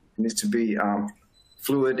fluent, it needs to be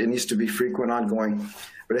fluid, it needs to be frequent, ongoing.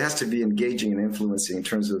 But it has to be engaging and influencing in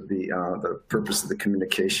terms of the purpose of the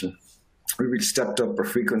communication. We really stepped up our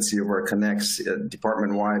frequency of our connects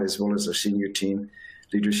department-wide, as well as our senior team,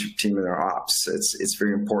 leadership team, and our ops. It's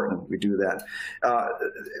very important we do that.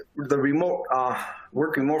 The remote,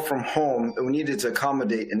 work remote from home, we needed to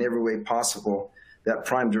accommodate in every way possible. That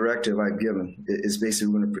prime directive I've given is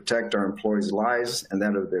basically going to protect our employees' lives and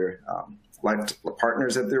that of their life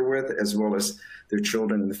partners that they're with, as well as their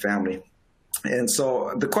children and the family. And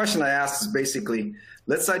so the question I asked is basically,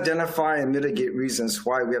 let's identify and mitigate reasons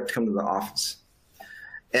why we have to come to the office.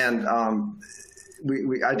 And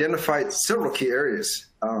we identified several key areas.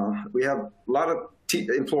 We have a lot of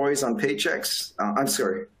employees on paychecks,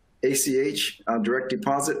 ACH, direct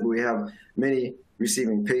deposit. We have many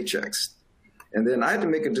receiving paychecks. And then I had to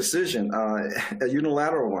make a decision, a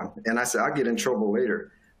unilateral one. And I said, I'll get in trouble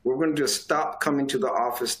later. We're going to just stop coming to the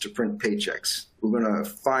office to print paychecks. We're going to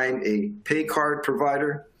find a pay card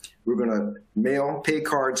provider. We're going to mail pay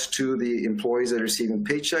cards to the employees that are receiving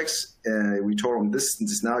paychecks. And we told them, this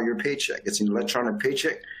is now your paycheck. It's an electronic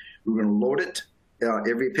paycheck. We're going to load it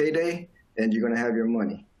every payday, and you're going to have your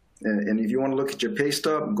money. And if you want to look at your pay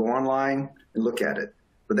stub, go online and look at it.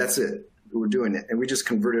 But that's it. We're doing it. And we just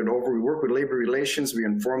converted it over. We work with labor relations. We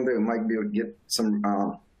informed them we might be able to get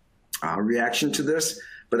some reaction to this.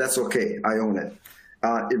 But that's okay. I own it.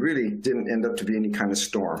 It really didn't end up to be any kind of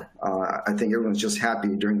storm. I think everyone's just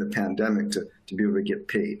happy during the pandemic to be able to get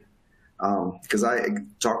paid. Because I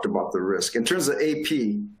talked about the risk. In terms of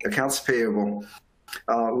AP, accounts payable,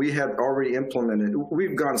 we had already implemented,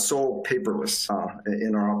 we've gone so paperless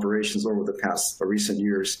in our operations over the past recent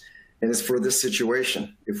years. And it's for this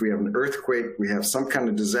situation. If we have an earthquake, we have some kind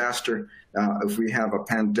of disaster, if we have a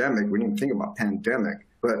pandemic, we didn't even think about pandemic.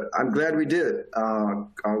 But I'm glad we did.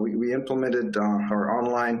 We implemented our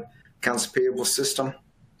online accounts payable system,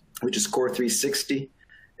 which is Core 360,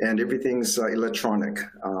 and everything's electronic,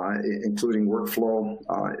 including workflow,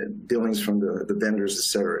 billings from the vendors, et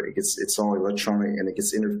cetera. It's all electronic, and it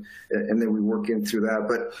gets and then we work in through that.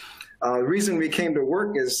 But the reason we came to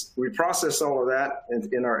work is we process all of that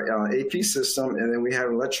in our AP system, and then we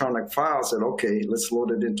have electronic files that, okay, let's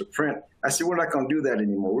load it into print. I said, we're not going to do that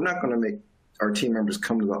anymore. We're not going to make our team members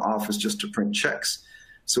come to the office just to print checks.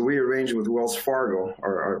 So we arranged with Wells Fargo,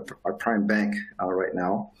 our prime bank right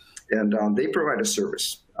now, and they provide a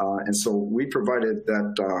service. And so we provided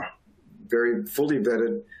that very fully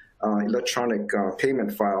vetted electronic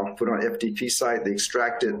payment file, put on FTP site, they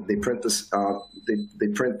extract it, they print this, they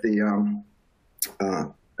print the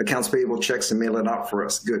accounts payable checks and mail it out for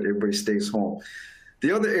us. Good, everybody stays home.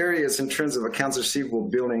 The other areas in terms of accounts receivable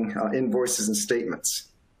billing, invoices and statements.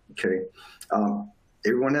 Okay,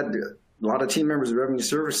 everyone had to, a lot of team members of Revenue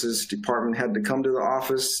Services Department had to come to the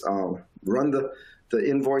office, run the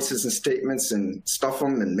invoices and statements and stuff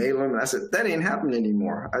them and mail them. And I said, that ain't happening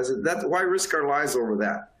anymore. I said, why risk our lives over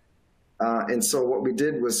that? And so what we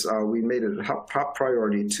did was we made it a top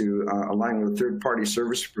priority to align with a third-party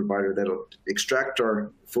service provider that'll extract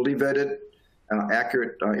our fully vetted,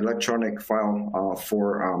 accurate electronic file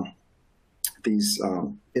for these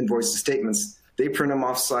invoice statements. They print them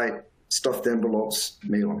off-site, stuff the envelopes,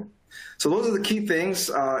 mail them. So those are the key things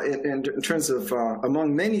in terms of,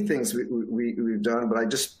 among many things we've done, but I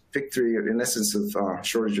just picked three in essence of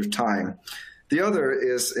shortage of time. The other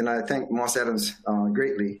is, and I thank Moss Adams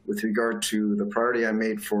greatly with regard to the priority I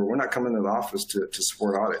made for, we're not coming to the office to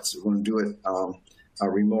support audits. We're going to do it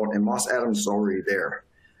remote, and Moss Adams is already there.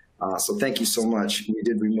 So thank you so much. We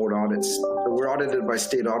did remote audits. We're audited by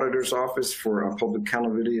State Auditor's Office for public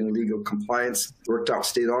accountability and legal compliance. Worked out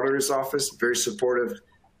State Auditor's Office, very supportive.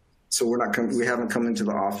 So we haven't come into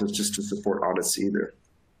the office just to support audits either.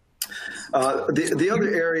 The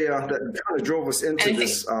other area that kind of drove us into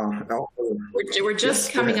this. We're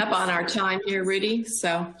just coming up on our time here, Rudy.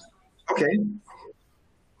 So. Okay.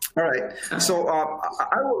 All right. So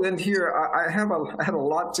I will end here. I had a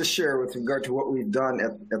lot to share with regard to what we've done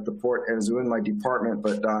at the port as in my department,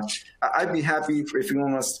 but I'd be happy if you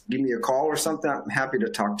want to give me a call or something. I'm happy to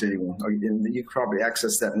talk to anyone. And you can probably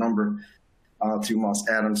access that number through Moss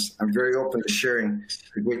Adams. I'm very open to sharing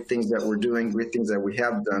the great things that we're doing, great things that we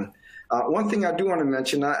have done. One thing I do want to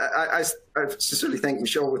mention, I sincerely thank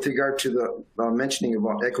Michelle with regard to the mentioning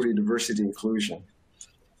about equity, diversity, inclusion.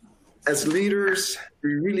 As leaders,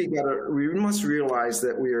 we must realize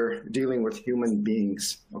that we are dealing with human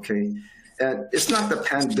beings, okay? And it's not the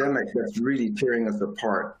pandemic that's really tearing us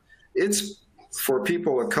apart. It's for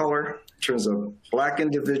people of color, in terms of Black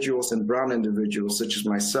individuals and brown individuals, such as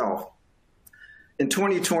myself. In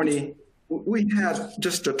 2020, we had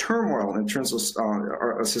just a turmoil in terms of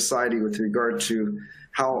our society with regard to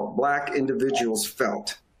how Black individuals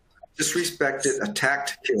felt, disrespected,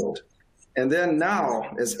 attacked, killed. And then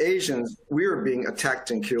now, as Asians, we are being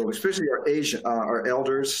attacked and killed, especially our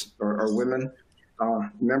elders, our women,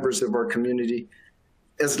 members of our community.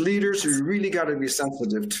 As leaders, we really got to be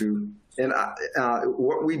sensitive to and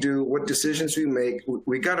what we do, what decisions we make.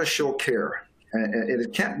 We got to show care. And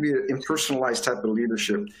it can't be an impersonalized type of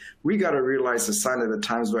leadership. We got to realize the sign of the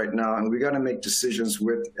times right now, and we got to make decisions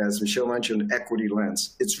with, as Michelle mentioned, an equity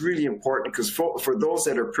lens. It's really important because for those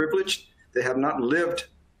that are privileged, they have not lived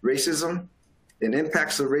racism and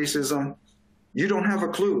impacts of racism, you don't have a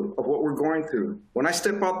clue of what we're going through. When I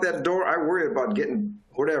step out that door, I worry about getting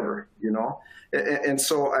whatever, you know? And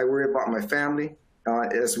so I worry about my family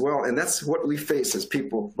as well. And that's what we face as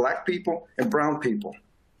people, Black people and brown people.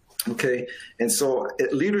 Okay, and so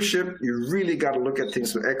at leadership, you really got to look at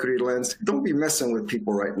things with equity lens. Don't be messing with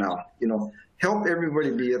people right now. You know, help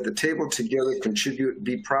everybody be at the table together, contribute,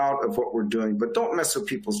 be proud of what we're doing, but don't mess with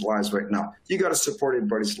people's lives right now. You got to support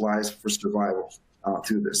everybody's lives for survival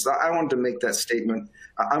through this. So I wanted to make that statement.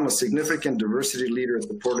 I'm a significant diversity leader at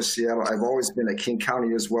the Port of Seattle. I've always been at King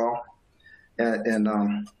County as well, and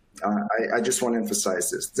I just want to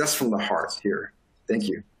emphasize this. That's from the heart here. Thank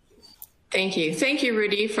you. Thank you. Thank you,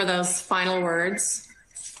 Rudy, for those final words.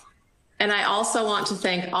 And I also want to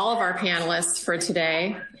thank all of our panelists for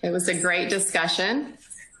today. It was a great discussion.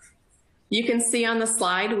 You can see on the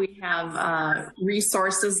slide we have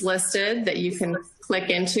resources listed that you can click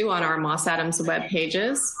into on our Moss Adams web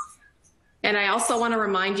pages. And I also want to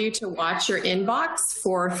remind you to watch your inbox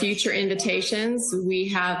for future invitations. We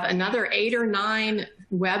have another 8 or 9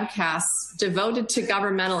 webcasts devoted to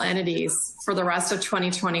governmental entities for the rest of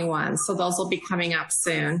 2021. So those will be coming up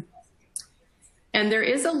soon. And there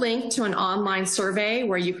is a link to an online survey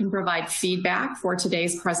where you can provide feedback for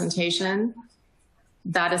today's presentation.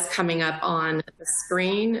 That is coming up on the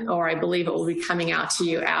screen, or I believe it will be coming out to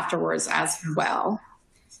you afterwards as well.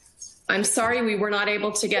 I'm sorry we were not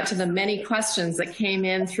able to get to the many questions that came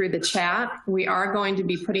in through the chat. We are going to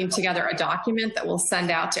be putting together a document that we'll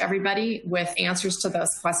send out to everybody with answers to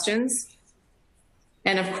those questions.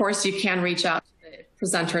 And of course, you can reach out to the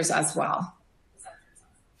presenters as well.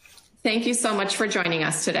 Thank you so much for joining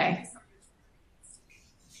us today.